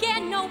alone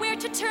again, nowhere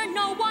to turn,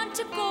 no one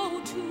to go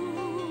to.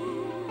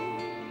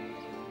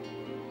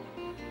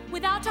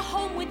 Without a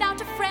home,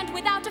 without a friend,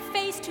 without a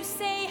face to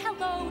say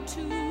hello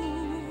to.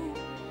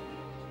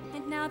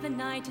 And now the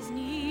night is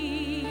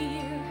near,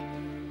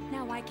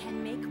 now I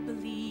can make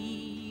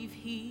believe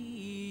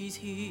he's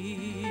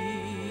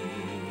here.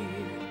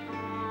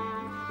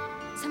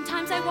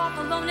 Sometimes I walk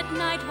alone at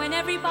night when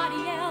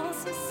everybody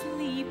else is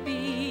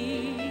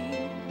sleeping.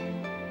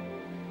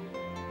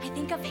 I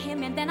think of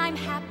him and then I'm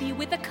happy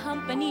with the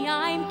company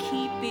I'm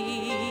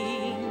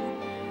keeping.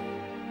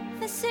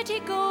 The city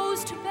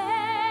goes to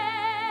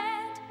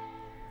bed.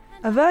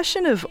 A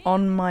version of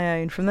On My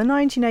Own from the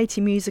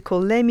 1980 musical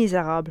Les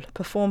Misérables,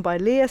 performed by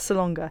Lea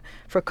Salonga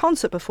for a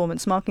concert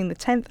performance marking the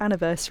 10th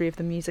anniversary of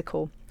the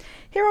musical.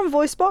 Here on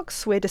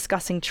VoiceBox, we're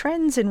discussing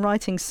trends in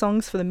writing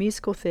songs for the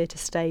musical theatre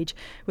stage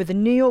with the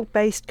New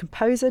York-based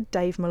composer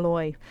Dave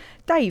Malloy.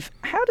 Dave,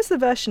 how does the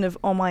version of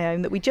On My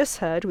Own that we just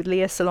heard with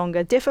Lea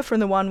Salonga differ from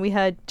the one we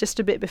heard just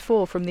a bit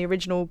before from the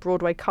original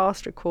Broadway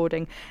cast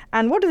recording?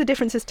 And what do the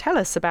differences tell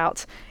us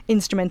about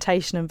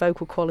instrumentation and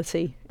vocal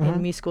quality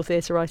in musical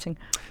theatre writing?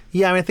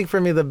 Yeah, I mean, I think for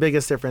me the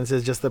biggest difference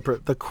is just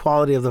the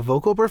quality of the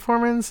vocal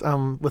performance.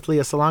 With Lea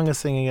Salonga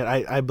singing it,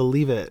 I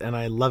believe it and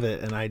I love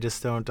it, and I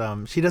just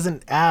don't. She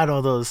doesn't add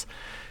all those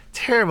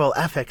terrible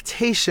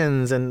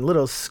affectations and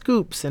little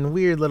scoops and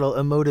weird little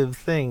emotive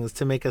things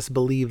to make us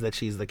believe that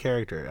she's the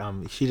character.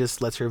 She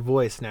just lets her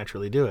voice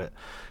naturally do it.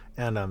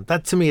 And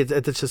that, to me,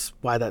 it's just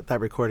why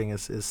that recording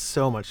is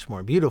so much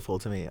more beautiful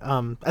to me.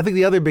 I think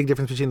the other big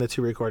difference between the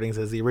two recordings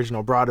is the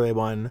original Broadway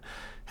one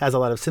has a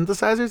lot of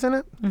synthesizers in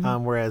it,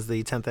 whereas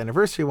the 10th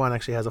anniversary one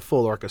actually has a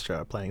full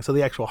orchestra playing. So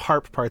the actual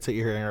harp parts that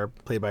you're hearing are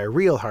played by a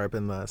real harp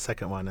in the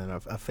second one and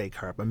a fake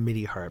harp, a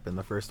MIDI harp in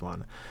the first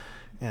one.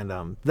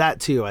 And that,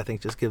 too, I think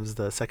just gives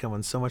the second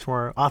one so much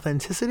more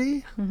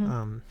authenticity.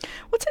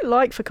 What's it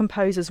like for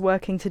composers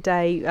working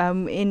today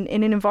in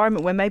an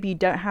environment where maybe you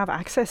don't have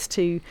access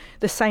to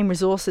the same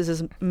resources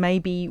as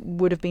maybe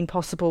would have been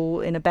possible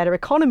in a better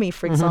economy,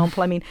 for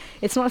example? I mean,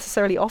 it's not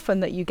necessarily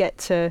often that you get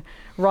to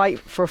write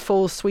for a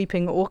full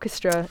sweeping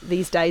orchestra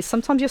these days.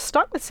 Sometimes you're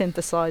stuck with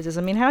synthesizers.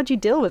 I mean, how do you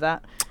deal with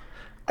that?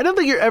 I don't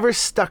think you're ever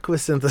stuck with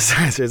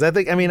synthesizers.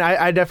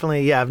 I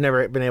definitely, I've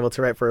never been able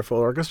to write for a full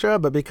orchestra,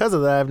 but because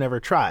of that, I've never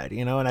tried,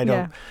 and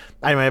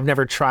I've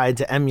never tried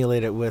to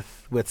emulate it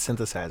with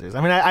synthesizers.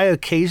 I mean, I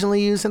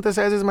occasionally use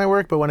synthesizers in my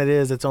work, but when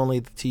it's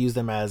only to use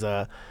them as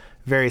a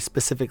very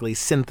specifically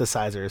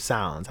synthesizer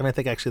sounds. I mean, I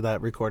think actually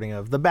that recording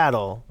of The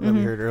Battle that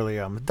we heard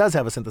earlier does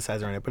have a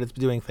synthesizer in it, but it's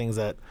doing things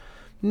that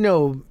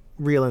no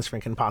real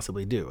instrument can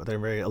possibly do. They're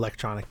very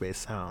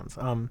electronic-based sounds.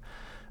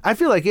 I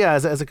feel like,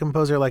 as a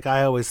composer, like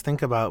I always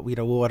think about,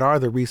 what are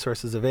the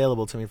resources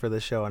available to me for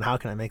this show and how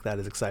can I make that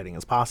as exciting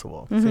as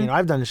possible? Mm-hmm. So,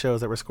 I've done shows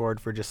that were scored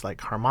for just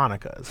like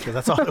harmonicas because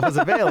that's all that was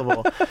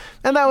available.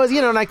 And that was,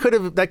 and I could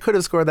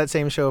have scored that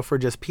same show for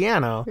just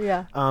piano.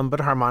 Yeah. But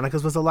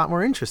harmonicas was a lot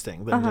more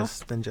interesting than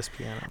just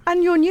piano.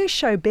 And your new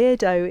show,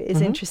 Beardo, is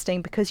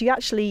interesting because you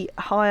actually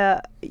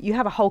you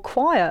have a whole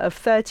choir of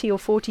 30 or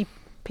 40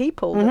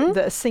 people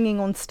that are singing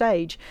on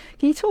stage.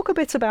 Can you talk a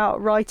bit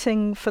about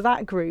writing for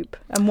that group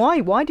and why?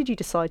 Why did you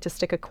decide to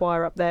stick a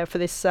choir up there for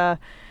this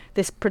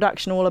this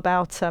production all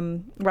about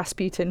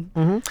Rasputin?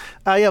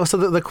 So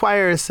the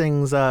choir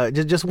sings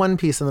just one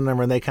piece in the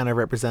number, and they kind of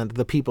represent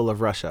the people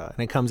of Russia.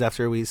 And it comes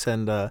after we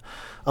spend a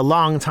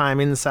long time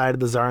inside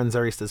the Tsar and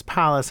Tsarista's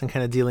palace and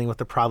kind of dealing with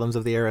the problems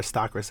of the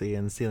aristocracy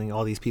and seeing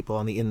all these people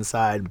on the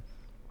inside.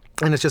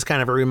 And it's just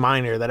kind of a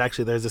reminder that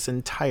actually there's this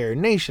entire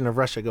nation of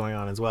Russia going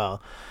on as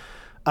well.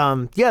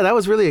 That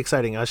was really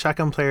exciting.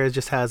 Shotgun Players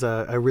just has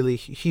a really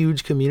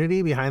huge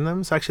community behind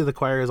them. So actually the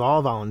choir is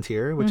all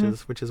volunteer, which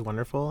is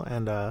wonderful.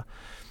 And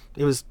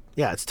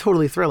it's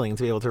totally thrilling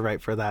to be able to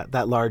write for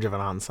that large of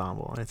an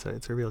ensemble. And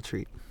it's a real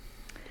treat.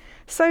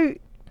 So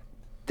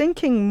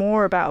thinking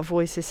more about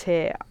voices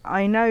here,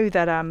 I know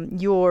that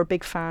you're a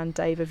big fan,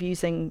 Dave, of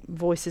using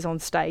voices on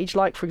stage,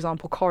 like, for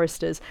example,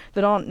 choristers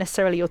that aren't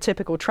necessarily your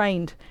typical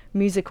trained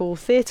musical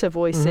theatre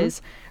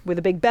voices with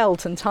a big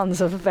belt and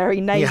tons of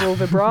very nasal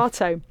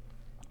vibrato.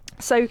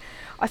 So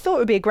I thought it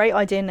would be a great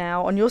idea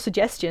now, on your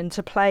suggestion,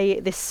 to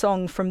play this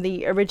song from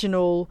the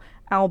original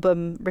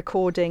album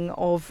recording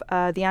of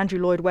the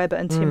Andrew Lloyd Webber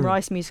and Tim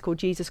Rice musical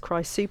Jesus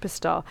Christ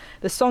Superstar.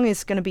 The song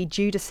is going to be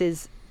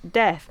Judas's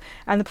Death,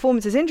 and the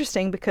performance is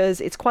interesting because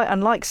it's quite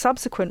unlike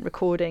subsequent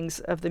recordings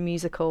of the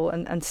musical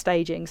and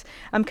stagings.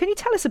 Can you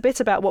tell us a bit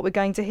about what we're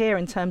going to hear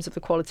in terms of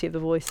the quality of the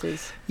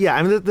voices? Yeah,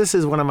 I mean, this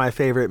is one of my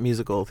favorite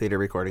musical theater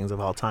recordings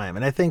of all time,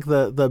 and I think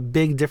the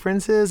big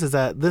difference is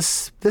that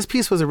this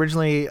piece was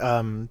originally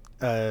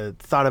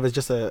thought of as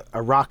just a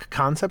rock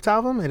concept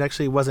album. It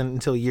actually wasn't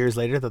until years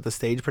later that the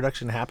stage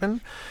production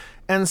happened.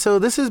 And so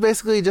this is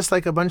basically just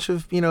like a bunch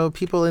of,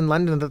 people in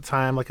London at the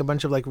time, like a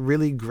bunch of like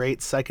really great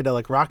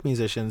psychedelic rock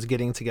musicians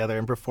getting together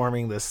and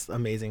performing this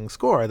amazing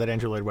score that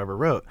Andrew Lloyd Webber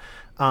wrote.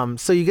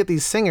 So you get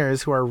these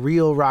singers who are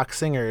real rock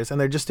singers, and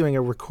they're just doing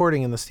a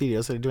recording in the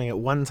studio. So they're doing it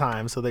one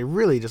time. So they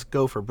really just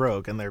go for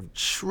broke, and they're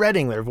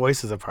shredding their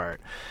voices apart.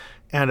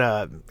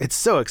 And it's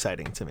so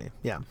exciting to me,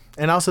 yeah.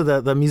 And also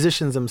the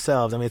musicians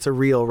themselves, I mean, it's a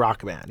real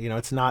rock band.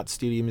 It's not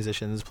studio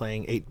musicians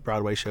playing 8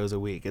 Broadway shows a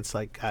week. It's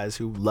like guys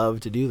who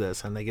love to do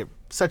this, and they get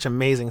such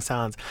amazing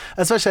sounds.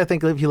 Especially, I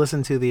think, if you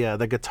listen to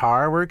the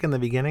guitar work in the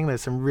beginning,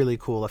 there's some really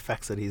cool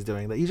effects that he's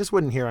doing that you just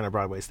wouldn't hear on a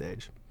Broadway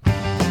stage. My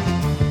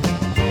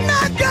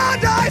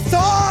God, I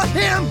saw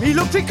him. He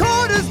looked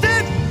 3/4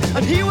 dead,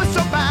 and he was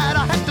so bad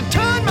I had to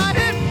turn my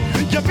head.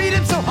 You beat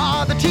him so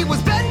hard that he was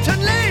bent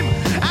and lame,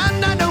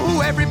 and I know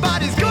who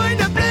everybody's going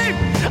to blame.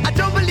 I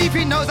don't believe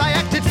he knows I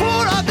acted for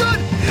our good.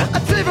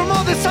 I'd save him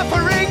all the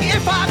suffering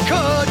if I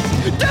could.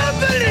 Don't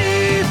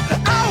believe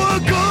our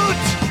good.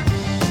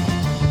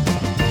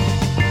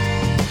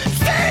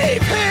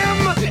 Save him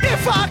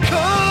if I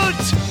could.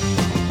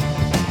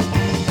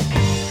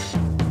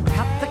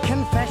 Cut the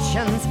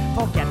confessions,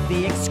 forget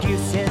the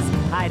excuses.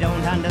 I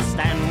don't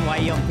understand why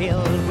you're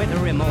filled with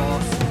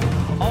remorse.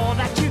 All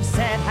that you've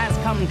said has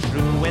come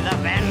true with a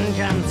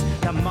vengeance.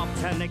 The mob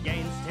turned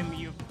against him,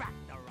 you've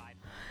backed the right.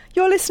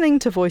 You're listening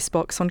to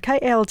VoiceBox on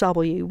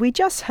KALW. We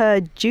just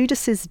heard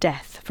Judas's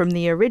Death from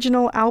the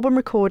original album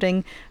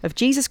recording of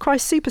Jesus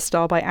Christ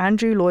Superstar by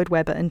Andrew Lloyd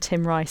Webber and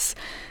Tim Rice.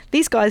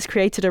 These guys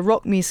created a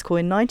rock musical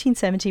in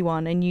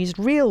 1971 and used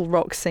real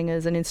rock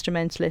singers and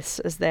instrumentalists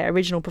as their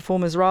original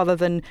performers rather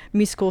than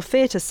musical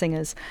theatre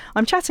singers.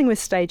 I'm chatting with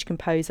stage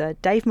composer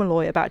Dave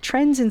Malloy about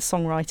trends in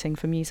songwriting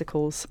for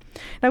musicals.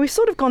 Now, we've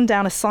sort of gone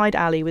down a side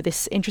alley with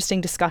this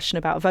interesting discussion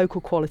about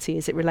vocal quality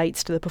as it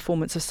relates to the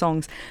performance of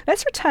songs.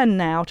 Let's return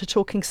now to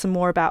talking some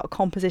more about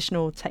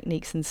compositional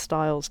techniques and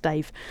styles,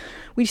 Dave.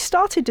 We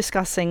started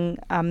discussing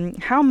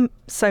how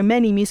so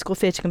many musical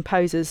theatre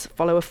composers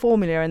follow a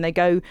formula and they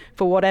go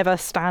for whatever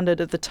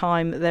standard of the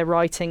time they're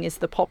writing is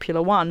the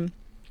popular one.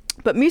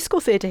 But musical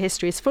theatre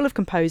history is full of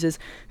composers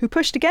who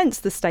pushed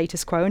against the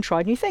status quo and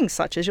tried new things,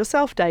 such as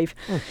yourself, Dave.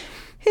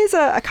 Here's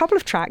a couple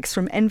of tracks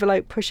from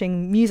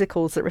envelope-pushing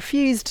musicals that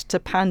refused to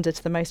pander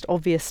to the most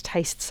obvious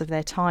tastes of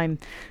their time.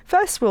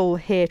 First, we'll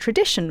hear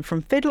Tradition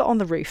from Fiddler on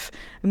the Roof,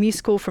 a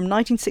musical from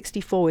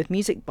 1964 with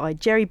music by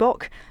Jerry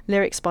Bock,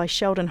 lyrics by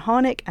Sheldon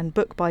Harnick, and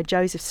book by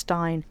Joseph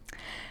Stein.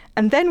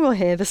 And then we'll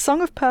hear The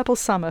Song of Purple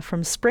Summer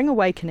from Spring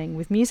Awakening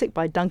with music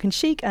by Duncan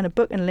Sheik and a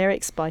book and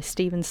lyrics by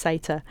Stephen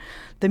Sater.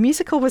 The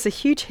musical was a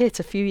huge hit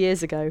a few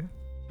years ago.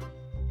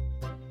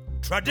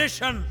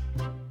 Tradition.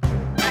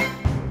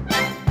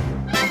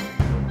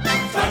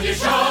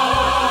 Tradition,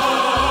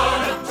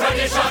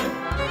 tradition,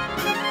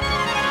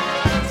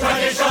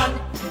 tradition,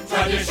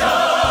 tradition,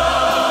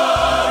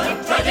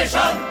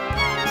 tradition,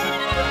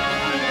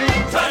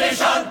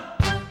 tradition.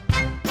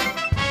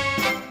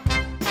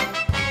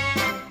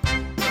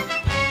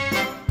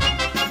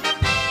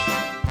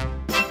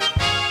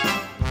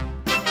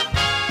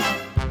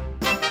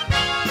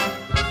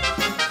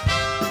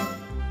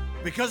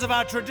 Because of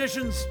our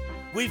traditions,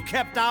 we've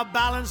kept our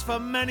balance for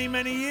many,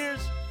 many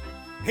years.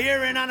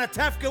 Here in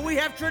Anatevka, we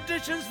have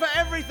traditions for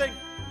everything.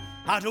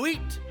 How to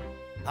eat,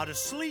 how to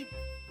sleep,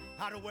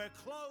 how to wear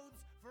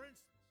clothes, for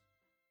instance.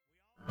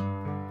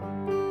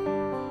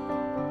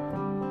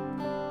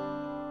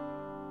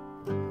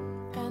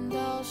 And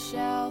all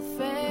shall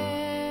fade,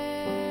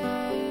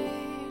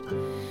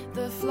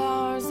 the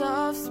flowers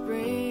of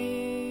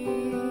spring,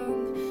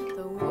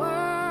 the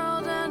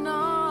world and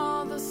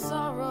all the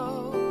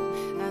sorrow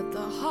at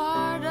the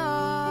heart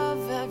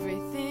of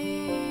everything.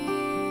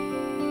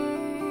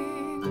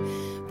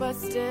 But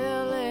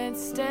still it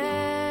stays,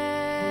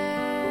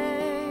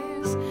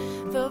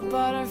 the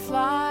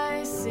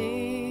butterfly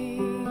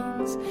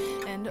sings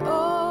and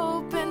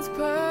opens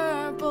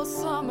purple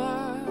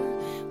summer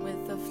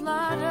with the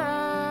flutter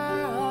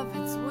of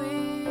its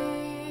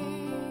wings.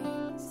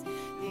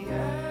 The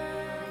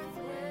earth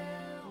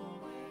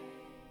will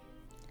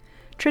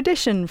wait.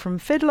 Tradition from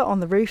Fiddler on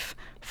the Roof,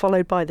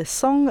 followed by the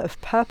Song of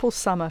Purple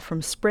Summer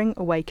from Spring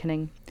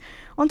Awakening.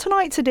 On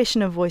tonight's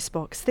edition of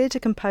VoiceBox, theatre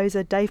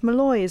composer Dave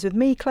Malloy is with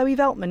me, Chloe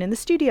Veltman, in the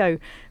studio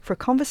for a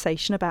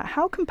conversation about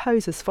how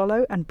composers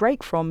follow and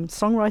break from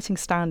songwriting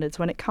standards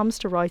when it comes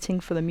to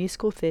writing for the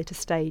musical theatre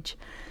stage.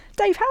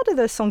 Dave, how do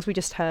the songs we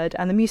just heard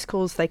and the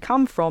musicals they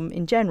come from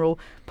in general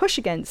push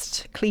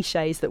against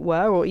cliches that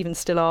were, or even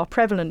still are,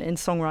 prevalent in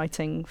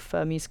songwriting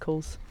for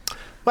musicals?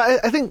 Well,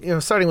 I think,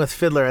 starting with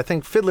Fiddler, I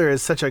think Fiddler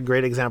is such a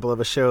great example of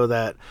a show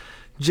that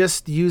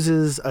just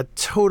uses a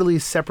totally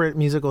separate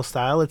musical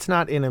style. It's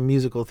not in a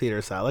musical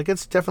theater style. Like,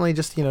 it's definitely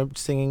just,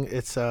 singing.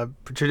 It's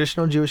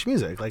traditional Jewish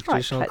music, like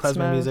traditional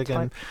klezmer music.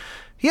 And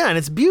yeah, and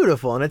it's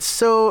beautiful, and it's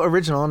so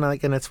original,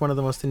 and it's one of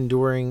the most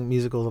enduring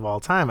musicals of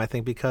all time, I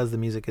think, because the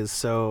music is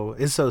so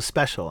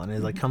special, and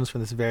it comes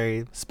from this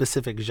very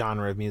specific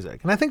genre of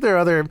music. And I think there are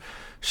other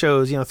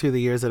shows, through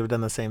the years that have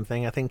done the same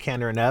thing. I think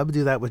Kander and Ebb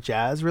do that with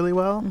jazz really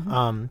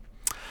well.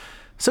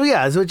 So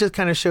it just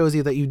kind of shows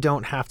you that you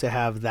don't have to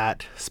have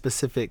that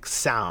specific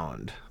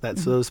sound,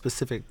 those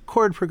specific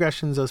chord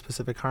progressions, those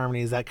specific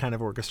harmonies, that kind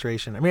of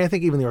orchestration. I mean, I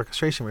think even the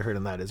orchestration we heard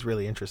in that is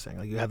really interesting.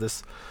 Like, you have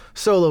this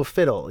solo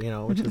fiddle,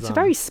 which is... It's a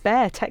very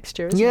spare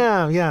texture, isn't it?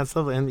 Yeah, it's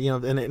lovely. And,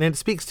 and it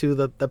speaks to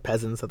the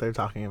peasants that they're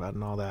talking about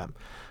and all that.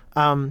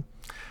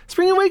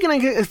 Spring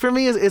Awakening, for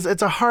me, is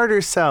it's a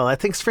harder sell. I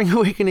think Spring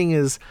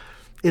Awakening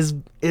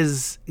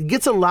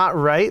gets a lot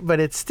right,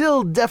 but it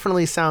still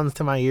definitely sounds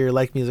to my ear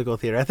like musical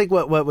theater. I think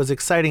what was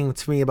exciting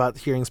to me about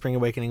hearing Spring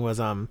Awakening was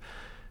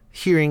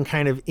hearing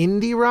kind of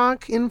indie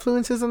rock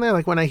influences in there.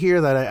 Like, when I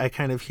hear that, I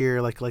kind of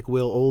hear like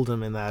Will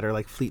Oldham in that, or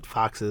like Fleet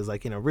Foxes,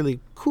 like, really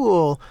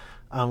cool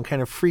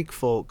kind of freak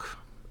folk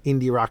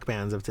indie rock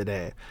bands of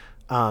today.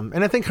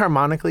 And I think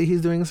harmonically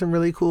he's doing some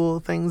really cool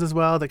things as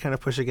well that kind of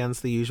push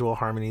against the usual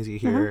harmonies you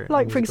hear.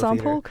 Like, for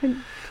example?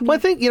 Well, I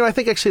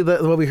think actually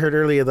what we heard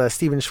earlier, the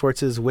Stephen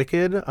Schwartz's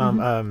Wicked,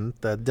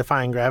 the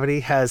Defying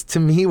Gravity, has, to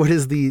me, what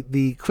is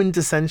the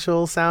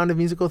quintessential sound of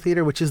musical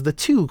theater, which is the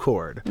 2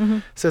 chord.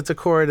 So it's a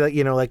chord that,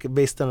 like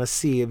based on a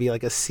C, it'd be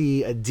like a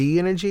C, a D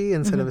and a G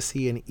instead of a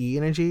C and E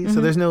and a G.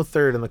 So there's no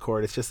third in the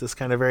chord. It's just this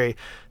kind of very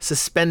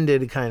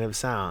suspended kind of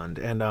sound.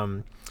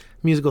 And,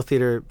 musical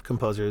theater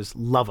composers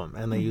love them,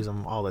 and they use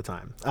them all the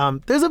time.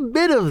 There's a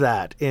bit of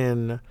that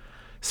in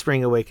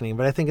Spring Awakening,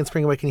 but I think in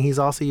Spring Awakening he's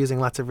also using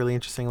lots of really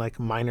interesting like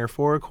minor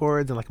 4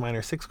 chords and like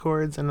minor 6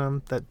 chords,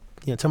 and that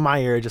to my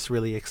ear are just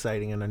really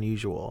exciting and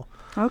unusual.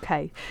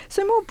 Okay,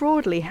 so more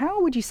broadly,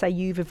 how would you say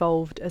you've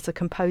evolved as a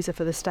composer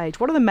for the stage?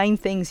 What are the main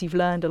things you've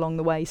learned along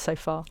the way so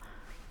far?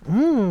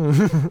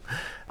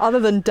 Other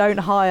than don't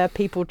hire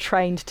people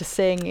trained to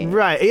sing.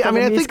 Right. I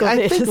mean,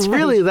 I think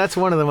really that's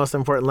one of the most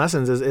important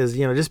lessons is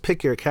just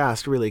pick your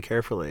cast really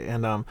carefully.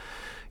 And I've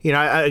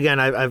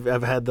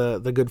had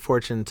the good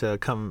fortune to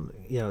come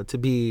to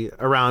be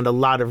around a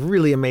lot of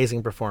really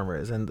amazing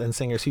performers and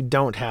singers who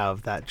don't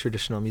have that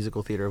traditional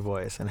musical theater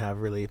voice and have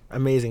really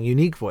amazing,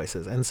 unique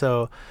voices. And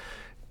so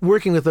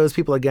working with those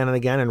people again and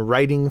again and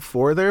writing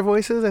for their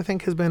voices, I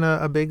think, has been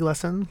a big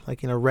lesson.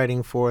 Like,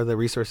 writing for the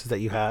resources that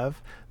you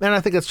have. And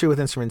I think that's true with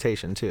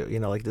instrumentation too.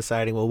 Like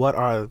deciding, well,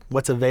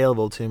 what's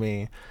available to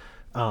me,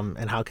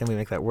 and how can we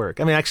make that work?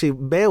 I mean, actually,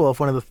 Beowulf,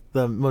 one of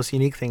the most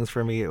unique things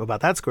for me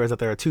about that score is that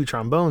there are 2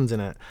 trombones in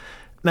it.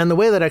 And the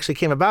way that actually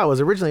came about was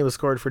originally it was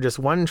scored for just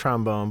 1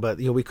 trombone, but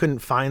we couldn't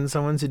find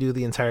someone to do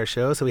the entire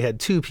show, so we had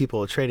 2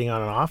 people trading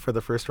on and off for the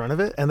first run of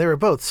it, and they were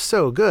both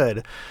so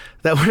good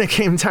that when it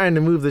came time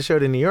to move the show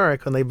to New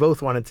York, when they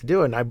both wanted to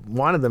do it, and I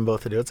wanted them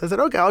both to do it, so I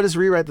said, okay, I'll just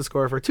rewrite the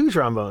score for 2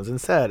 trombones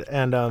instead.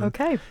 And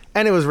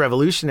and it was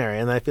revolutionary,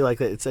 and I feel like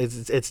that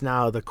it's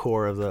now the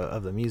core of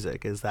the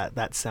music is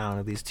that sound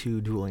of these 2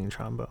 dueling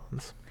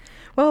trombones.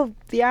 Well,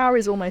 the hour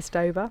is almost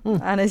over,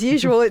 and as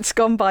usual, it's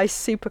gone by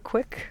super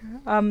quick.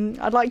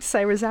 I'd like to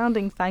say a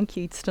resounding thank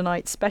you to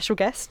tonight's special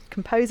guest,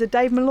 composer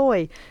Dave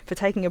Malloy, for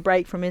taking a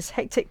break from his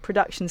hectic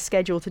production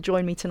schedule to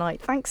join me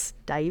tonight. Thanks,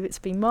 Dave. It's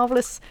been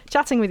marvellous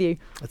chatting with you.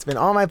 It's been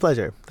all my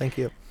pleasure. Thank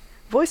you.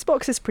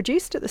 VoiceBox is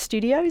produced at the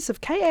studios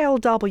of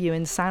KALW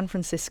in San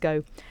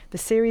Francisco. The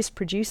series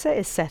producer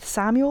is Seth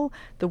Samuel,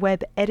 the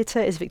web editor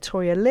is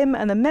Victoria Lim,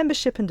 and the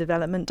membership and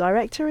development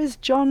director is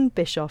John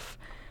Bischoff.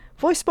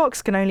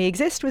 VoiceBox can only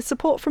exist with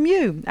support from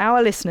you,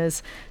 our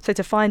listeners. So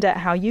to find out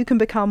how you can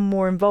become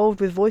more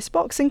involved with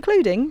VoiceBox,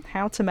 including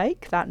how to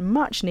make that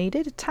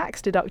much-needed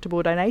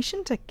tax-deductible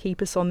donation to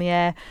keep us on the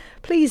air,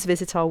 please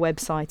visit our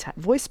website at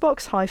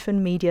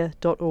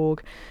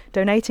voicebox-media.org.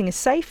 Donating is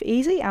safe,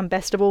 easy, and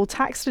best of all,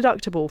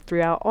 tax-deductible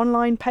through our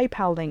online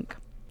PayPal link.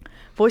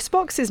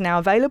 VoiceBox is now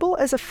available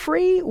as a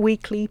free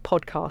weekly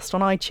podcast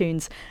on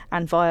iTunes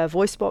and via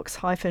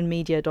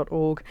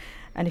voicebox-media.org.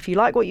 And if you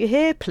like what you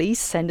hear, please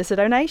send us a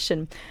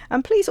donation.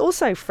 And please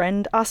also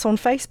friend us on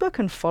Facebook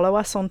and follow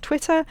us on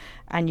Twitter.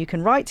 And you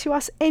can write to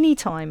us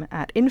anytime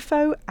at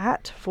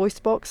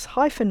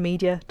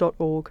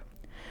info@voicebox-media.org.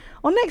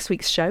 On next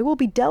week's show, we'll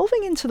be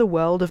delving into the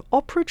world of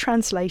opera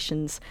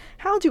translations.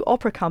 How do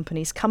opera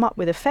companies come up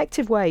with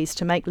effective ways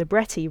to make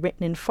libretti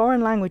written in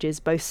foreign languages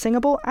both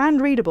singable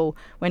and readable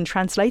when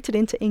translated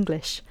into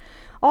English?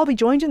 I'll be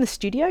joined in the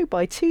studio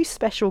by two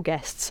special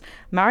guests,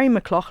 Mary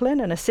McLaughlin,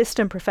 an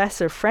assistant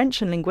professor of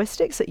French and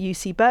linguistics at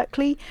UC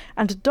Berkeley,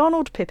 and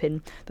Donald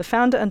Pippin, the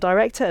founder and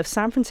director of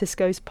San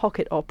Francisco's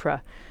Pocket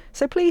Opera.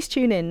 So please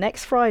tune in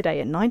next Friday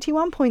at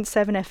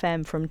 91.7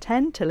 FM from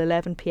 10 till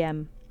 11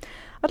 p.m.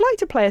 I'd like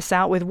to play us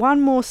out with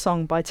one more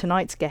song by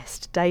tonight's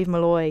guest, Dave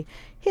Malloy.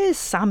 Here's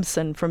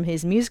Samson from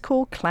his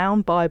musical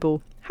Clown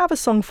Bible. Have a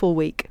songful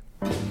week.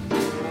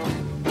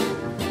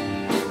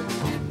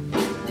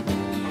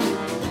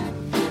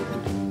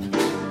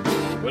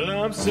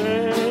 I'm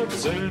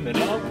Samson and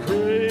I'm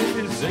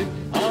crazy.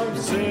 I'm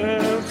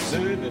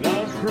Samson and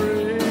I'm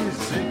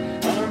crazy.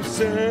 I'm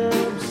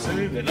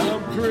Samson and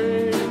I'm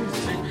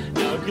crazy.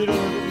 Now get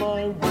out of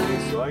my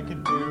way so I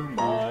can do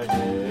my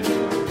hair.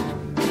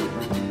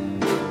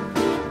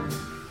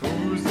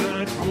 Who's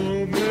that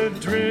woman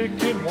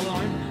drinking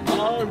wine?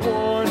 I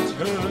want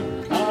her